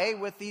awry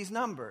with these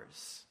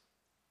numbers.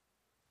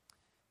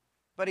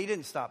 But he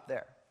didn't stop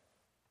there.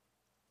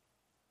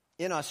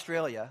 In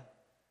Australia,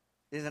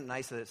 isn't it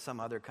nice that it's some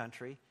other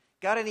country?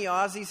 Got any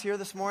Aussies here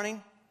this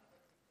morning?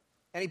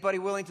 Anybody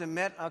willing to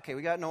admit? Okay,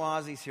 we got no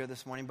Aussies here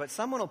this morning, but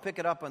someone will pick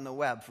it up on the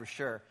web for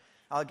sure.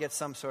 I'll get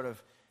some sort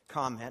of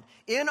comment.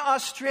 In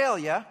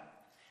Australia,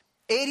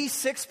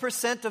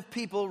 86% of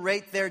people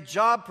rate their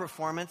job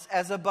performance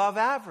as above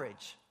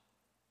average,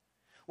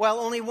 while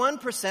only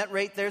 1%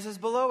 rate theirs as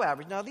below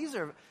average. Now, these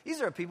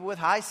are people with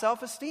high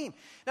self-esteem.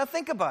 Now,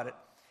 think about it.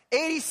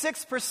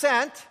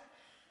 86%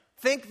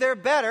 think they're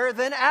better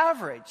than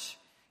average.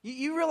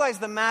 You realize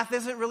the math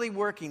isn't really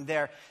working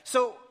there.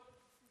 So,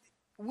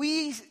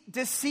 we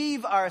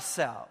deceive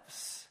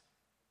ourselves.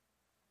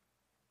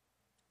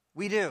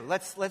 We do.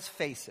 Let's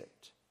face it.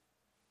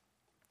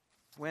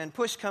 When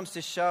push comes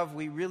to shove,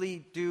 we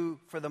really do,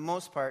 for the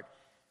most part,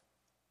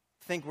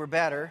 think we're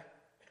better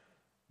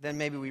than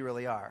maybe we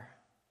really are.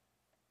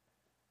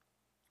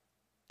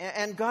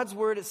 And God's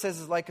word, it says,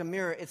 is like a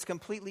mirror. It's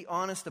completely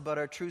honest about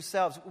our true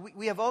selves.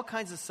 We have all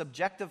kinds of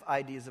subjective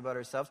ideas about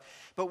ourselves,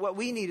 but what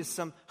we need is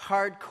some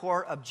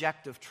hardcore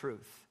objective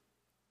truth.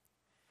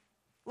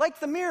 Like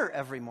the mirror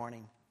every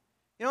morning.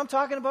 You know what I'm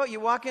talking about? You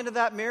walk into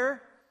that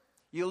mirror,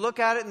 you look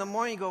at it in the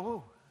morning, you go,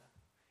 ooh.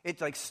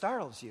 It like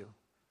startles you.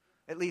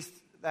 At least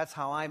that's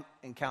how I'm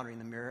encountering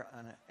the mirror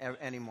on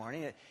any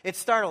morning. It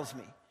startles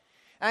me.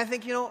 And I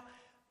think,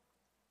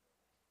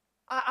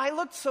 I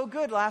looked so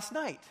good last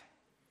night.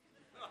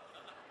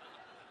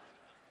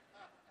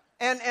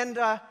 And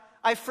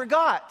I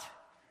forgot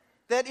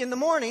that in the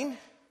morning,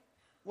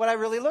 what I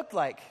really looked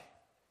like.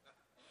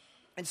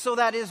 And so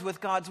that is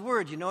with God's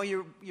word.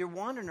 You're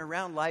wandering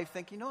around life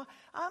thinking,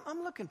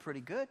 I'm looking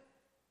pretty good.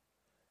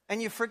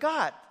 And you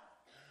forgot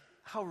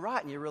how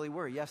rotten you really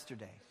were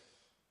yesterday.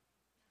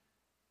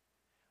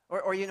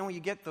 Or you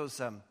get those,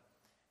 a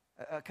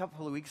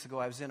couple of weeks ago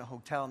I was in a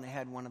hotel and they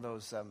had one of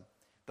those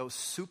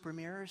super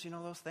mirrors,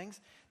 those things?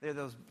 They're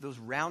those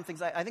round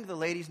things. I think the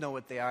ladies know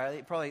what they are.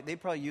 They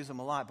probably use them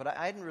a lot, but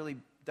I hadn't really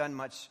done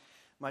much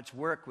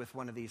work with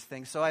one of these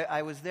things. So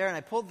I was there and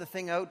I pulled the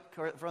thing out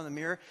from the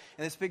mirror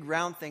and this big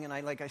round thing and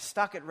I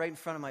stuck it right in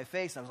front of my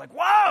face and I was like,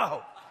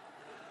 whoa!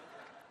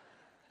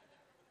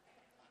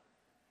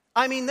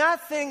 I mean,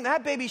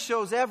 that baby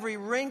shows every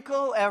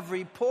wrinkle,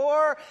 every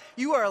pore.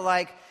 You are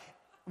like,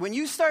 when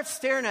you start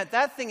staring at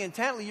that thing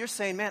intently, you're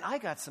saying, man, I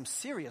got some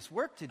serious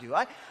work to do.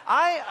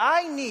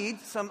 I need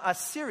a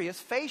serious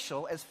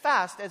facial as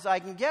fast as I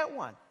can get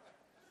one.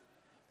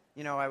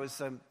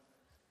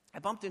 I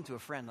bumped into a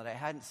friend that I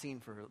hadn't seen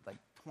for like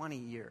 20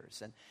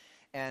 years.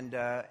 And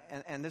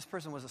this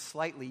person was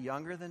slightly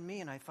younger than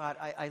me. And I thought,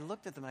 I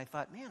looked at them and I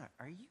thought, man,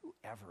 are you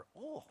ever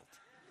old?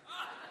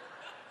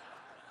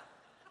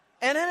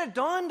 And then it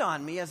dawned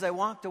on me as I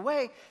walked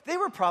away, they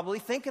were probably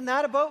thinking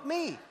that about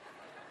me.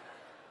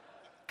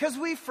 Because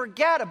we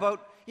forget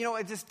about,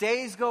 just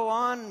days go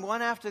on,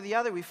 one after the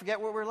other. We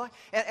forget what we're like.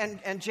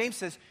 And James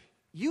says,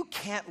 you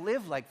can't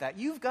live like that.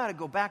 You've got to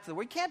go back to the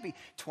Word. You can't be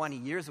 20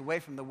 years away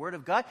from the Word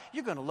of God.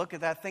 You're going to look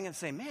at that thing and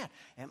say, man,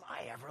 am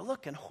I ever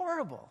looking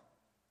horrible?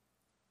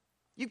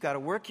 You've got to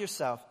work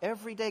yourself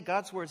every day.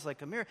 God's Word's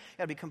like a mirror. You've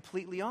got to be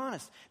completely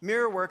honest.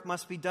 Mirror work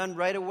must be done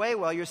right away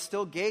while you're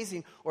still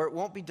gazing, or it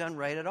won't be done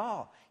right at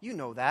all. You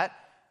know that.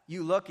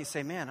 You look, you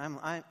say, man,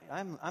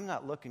 I'm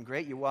not looking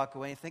great. You walk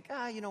away and think,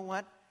 you know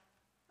what?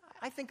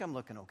 I think I'm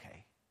looking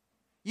okay.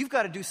 You've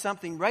got to do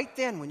something right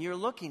then when you're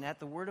looking at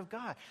the Word of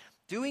God.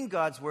 Doing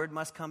God's Word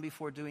must come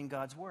before doing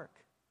God's work.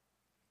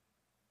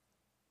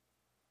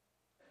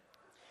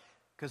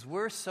 Because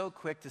we're so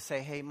quick to say,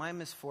 hey, my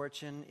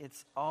misfortune,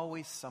 it's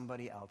always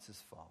somebody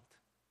else's fault.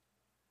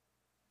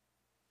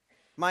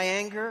 My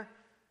anger,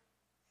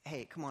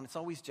 hey, come on, it's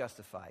always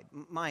justified.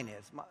 Mine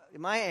is.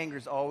 My anger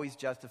is always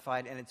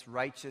justified, and it's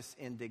righteous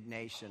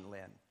indignation,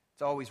 Lynn.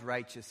 It's always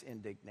righteous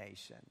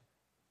indignation.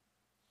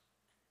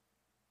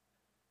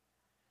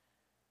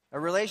 A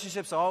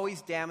relationship's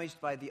always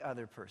damaged by the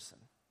other person.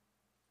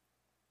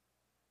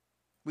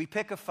 We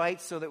pick a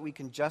fight so that we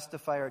can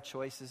justify our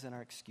choices and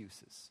our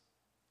excuses.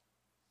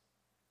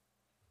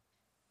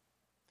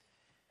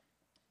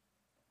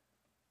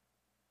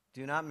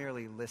 Do not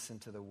merely listen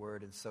to the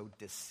word and so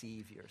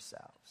deceive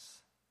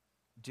yourselves.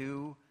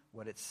 Do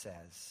what it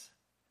says.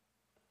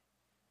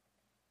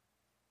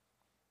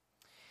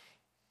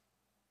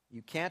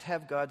 You can't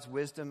have God's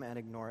wisdom and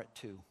ignore it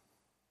too.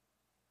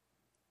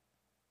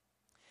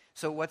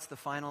 So what's the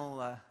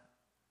final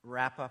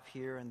wrap up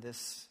here in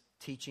this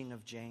teaching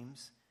of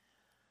James?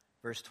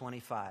 Verse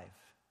 25.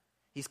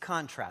 He's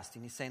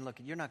contrasting. He's saying, look,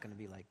 you're not going to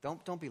be like,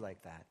 don't be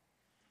like that.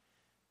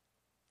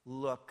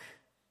 Look,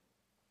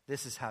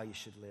 this is how you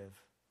should live.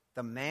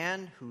 The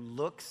man who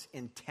looks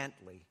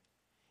intently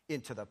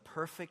into the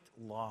perfect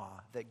law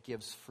that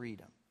gives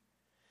freedom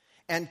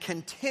and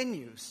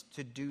continues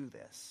to do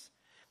this,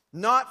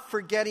 not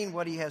forgetting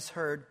what he has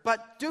heard,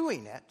 but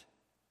doing it,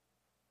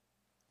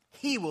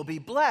 he will be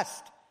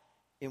blessed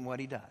in what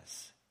he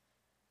does.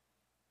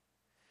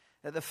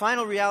 The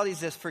final reality is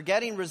this: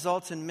 forgetting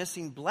results in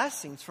missing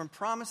blessings from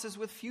promises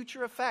with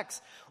future effects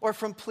or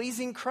from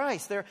pleasing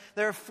Christ. There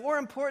are 4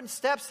 important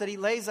steps that he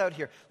lays out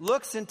here.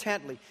 Looks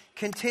intently,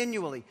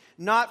 continually,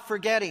 not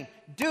forgetting,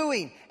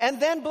 doing,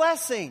 and then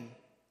blessing.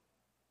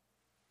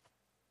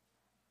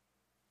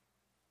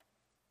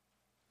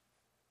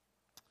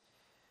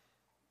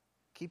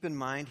 Keep in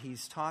mind,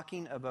 he's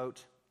talking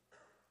about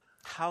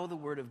how the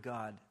Word of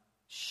God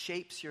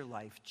shapes your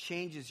life,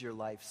 changes your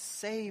life,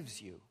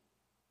 saves you.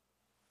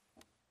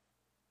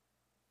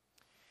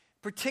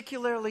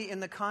 Particularly in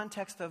the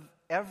context of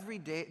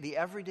the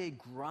everyday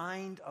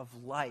grind of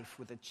life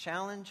with the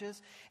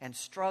challenges and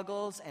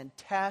struggles and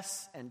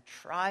tests and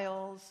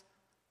trials.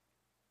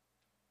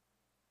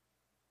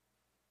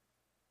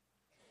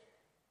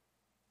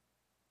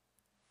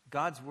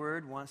 God's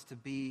Word wants to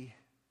be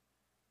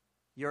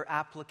your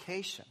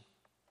application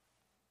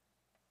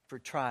for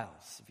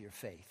trials of your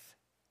faith.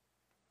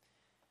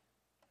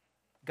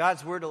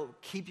 God's Word will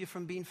keep you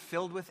from being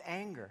filled with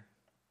anger.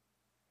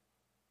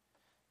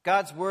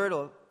 God's Word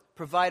will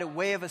provide a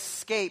way of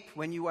escape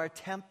when you are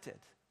tempted.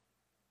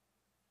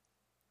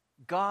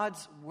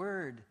 God's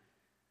Word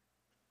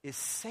is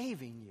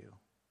saving you.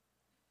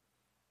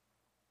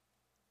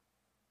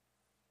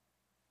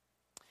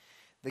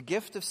 The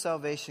gift of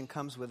salvation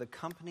comes with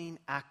accompanying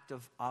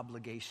active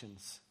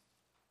obligations.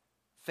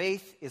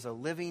 Faith is a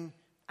living,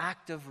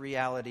 active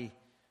reality,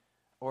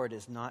 or it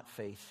is not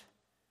faith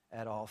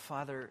at all.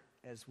 Father,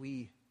 as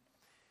we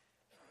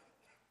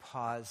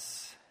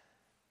pause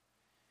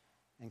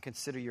and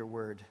consider your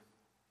word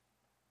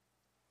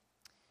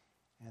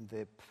and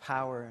the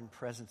power and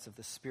presence of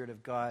the Spirit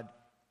of God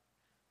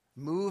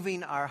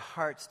moving our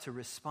hearts to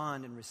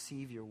respond and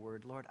receive your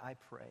word, Lord, I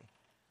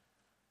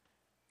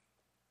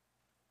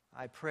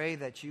pray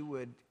that you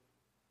would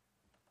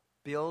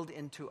build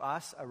into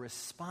us a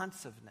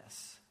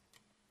responsiveness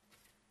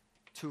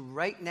to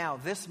right now,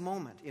 this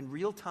moment, in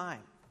real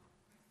time,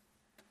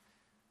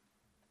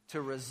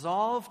 to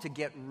resolve to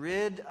get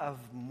rid of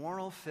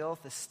moral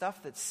filth, the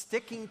stuff that's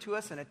sticking to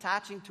us and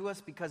attaching to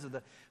us because of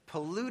the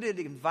polluted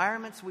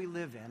environments we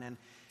live in, and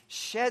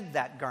shed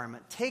that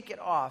garment, take it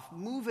off,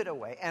 move it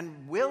away,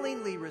 and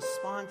willingly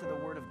respond to the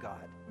Word of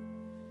God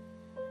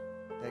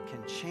that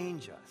can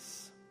change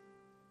us.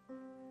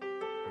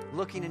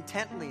 Looking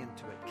intently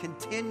into it,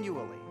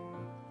 continually,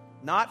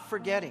 not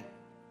forgetting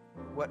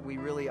what we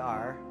really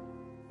are,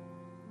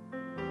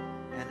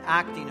 and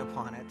acting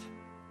upon it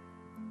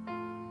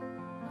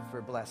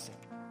for blessing.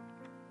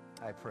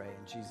 I pray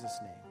in Jesus'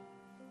 name.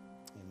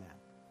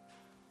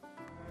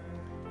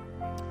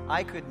 Amen.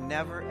 I could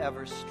never,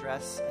 ever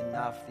stress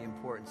enough the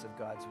importance of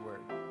God's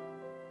Word.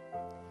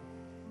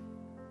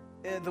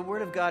 The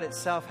Word of God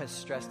itself has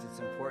stressed its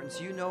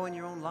importance. You know in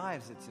your own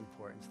lives its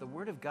importance. The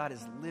Word of God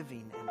is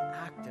living and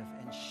active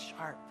and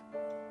sharp.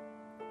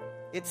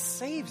 It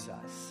saves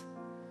us.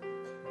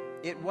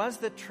 It was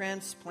the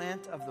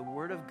transplant of the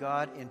Word of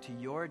God into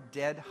your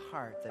dead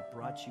heart that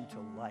brought you to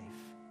life.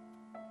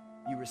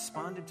 You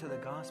responded to the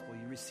gospel.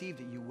 You received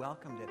it. You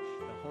welcomed it.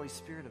 The Holy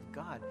Spirit of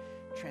God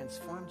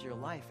transformed your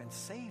life and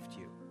saved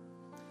you.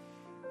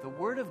 The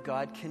Word of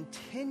God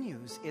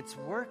continues its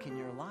work in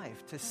your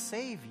life to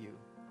save you,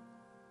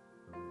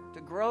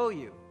 to grow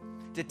you,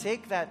 to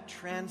take that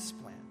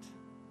transplant,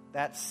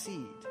 that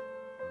seed,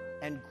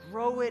 and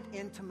grow it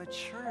into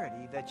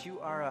maturity, that you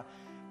are a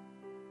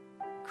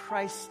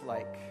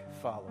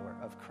Christ-like follower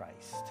of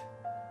Christ,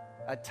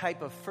 a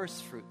type of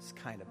first fruits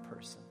kind of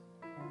person.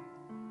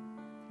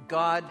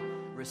 God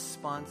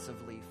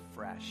responsively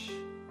fresh.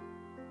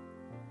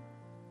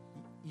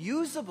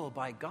 Usable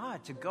by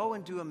God to go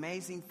and do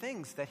amazing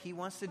things that He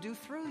wants to do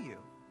through you.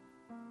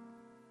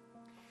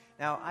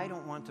 Now, I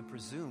don't want to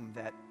presume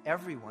that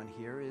everyone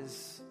here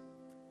is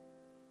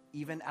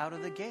even out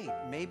of the gate.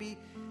 Maybe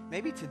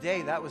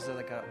today that was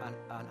like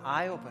an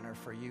eye-opener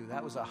for you.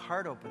 That was a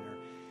heart-opener.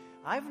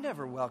 I've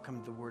never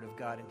welcomed the Word of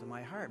God into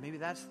my heart. Maybe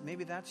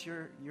that's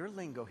your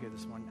lingo here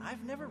this morning.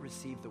 I've never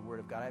received the Word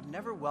of God. I've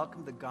never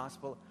welcomed the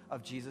gospel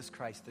of Jesus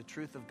Christ, the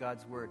truth of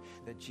God's Word,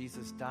 that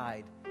Jesus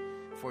died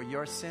for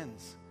your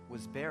sins,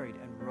 was buried,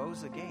 and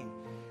rose again.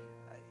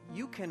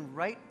 You can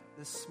right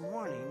this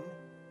morning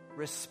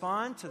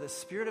respond to the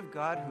Spirit of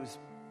God who's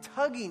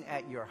tugging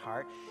at your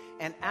heart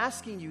and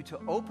asking you to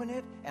open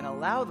it and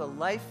allow the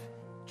life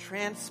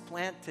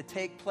transplant to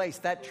take place,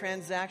 that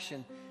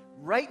transaction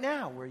right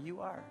now where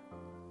you are.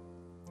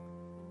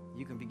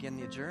 You can begin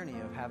the journey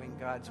of having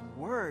God's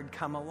Word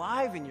come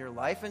alive in your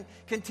life and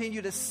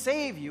continue to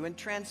save you and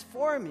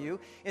transform you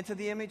into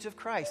the image of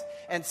Christ.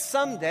 And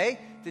someday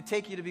to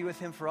take you to be with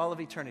Him for all of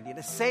eternity,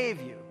 to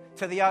save you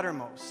to the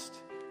uttermost.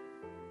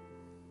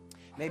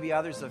 Maybe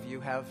others of you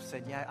have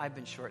said, yeah, I've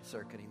been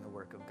short-circuiting the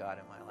work of God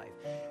in my life.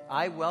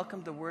 I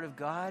welcomed the Word of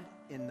God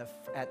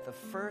at the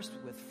first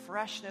with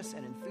freshness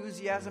and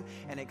enthusiasm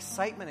and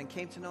excitement and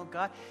came to know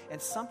God. And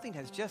something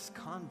has just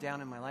calmed down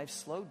in my life,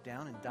 slowed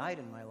down and died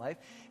in my life.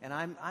 And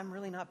I'm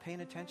really not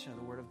paying attention to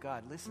the Word of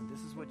God. Listen,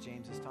 this is what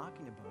James is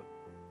talking about.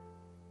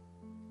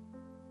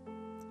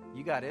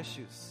 You got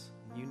issues.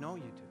 You know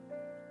you do.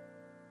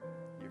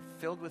 You're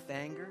filled with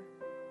anger.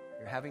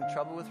 You're having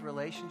trouble with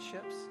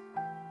relationships.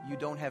 You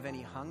don't have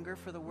any hunger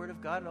for the Word of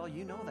God at all.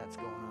 You know that's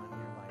going on in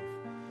your life.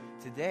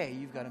 Today,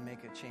 you've got to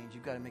make a change.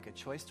 You've got to make a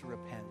choice to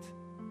repent.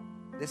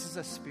 This is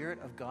a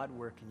Spirit of God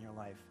work in your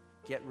life.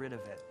 Get rid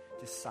of it.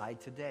 Decide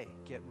today.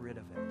 Get rid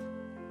of it.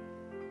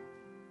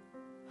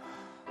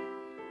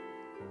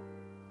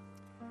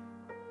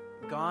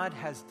 God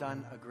has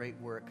done a great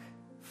work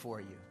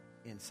for you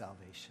in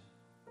salvation.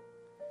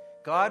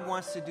 God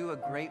wants to do a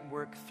great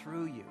work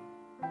through you.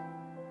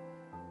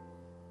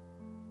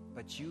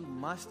 But you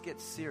must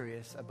get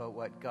serious about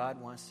what God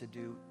wants to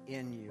do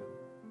in you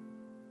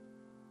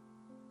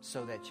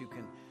so that you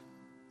can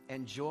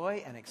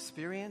enjoy and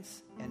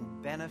experience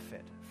and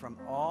benefit from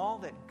all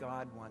that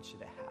God wants you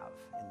to have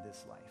in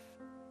this life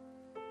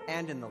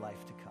and in the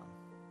life to come.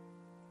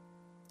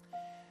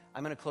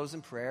 I'm going to close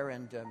in prayer,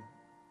 and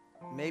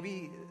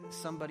maybe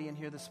somebody in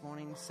here this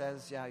morning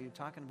says, yeah, you're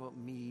talking about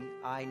me.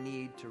 I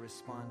need to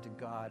respond to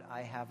God.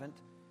 I haven't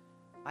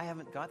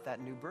got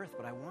that new birth,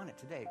 but I want it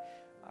today.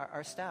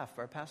 Our staff,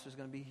 our pastor is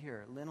going to be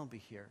here. Lynn will be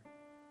here.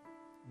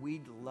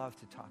 We'd love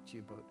to talk to you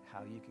about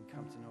how you can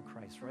come to know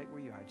Christ right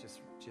where you are.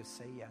 Just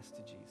say yes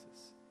to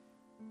Jesus.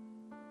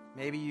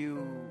 Maybe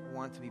you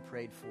want to be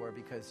prayed for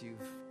because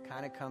you've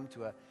kind of come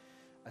to a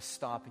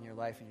stop in your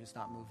life and you're just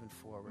not moving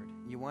forward.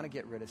 You want to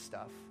get rid of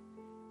stuff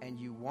and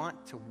you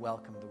want to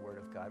welcome the Word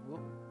of God.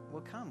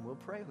 We'll come. We'll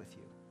pray with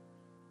you.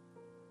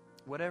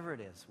 Whatever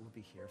it is, we'll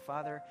be here.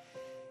 Father,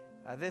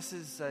 this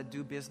is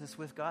do business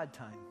with God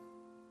time.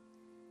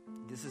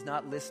 This is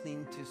not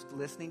listening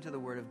to the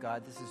Word of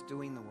God. This is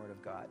doing the Word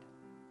of God.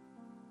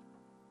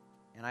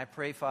 And I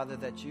pray, Father,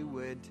 that you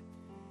would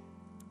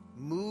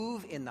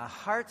move in the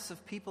hearts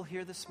of people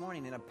here this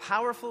morning in a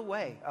powerful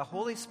way, a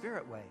Holy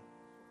Spirit way.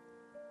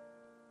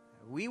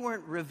 We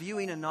weren't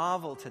reviewing a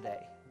novel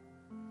today.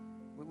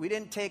 We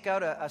didn't take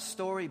out a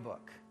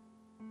storybook.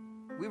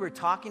 We were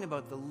talking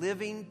about the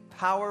living,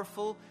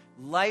 powerful,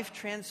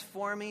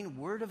 life-transforming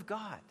Word of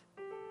God,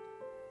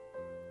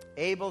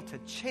 able to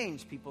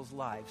change people's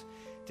lives,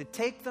 to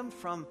take them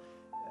from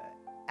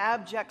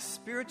abject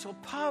spiritual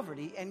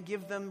poverty and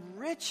give them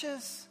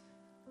riches,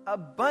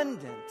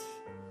 abundant,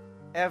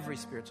 every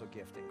spiritual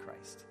gift in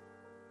Christ.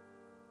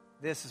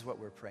 This is what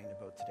we're praying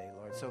about today,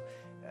 Lord. So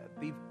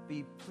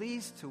be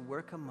pleased to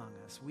work among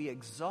us. We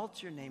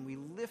exalt your name. We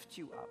lift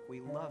you up. We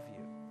love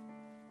you.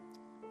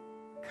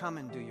 Come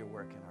and do your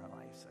work in our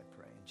lives, I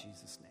pray. In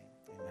Jesus'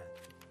 name, amen.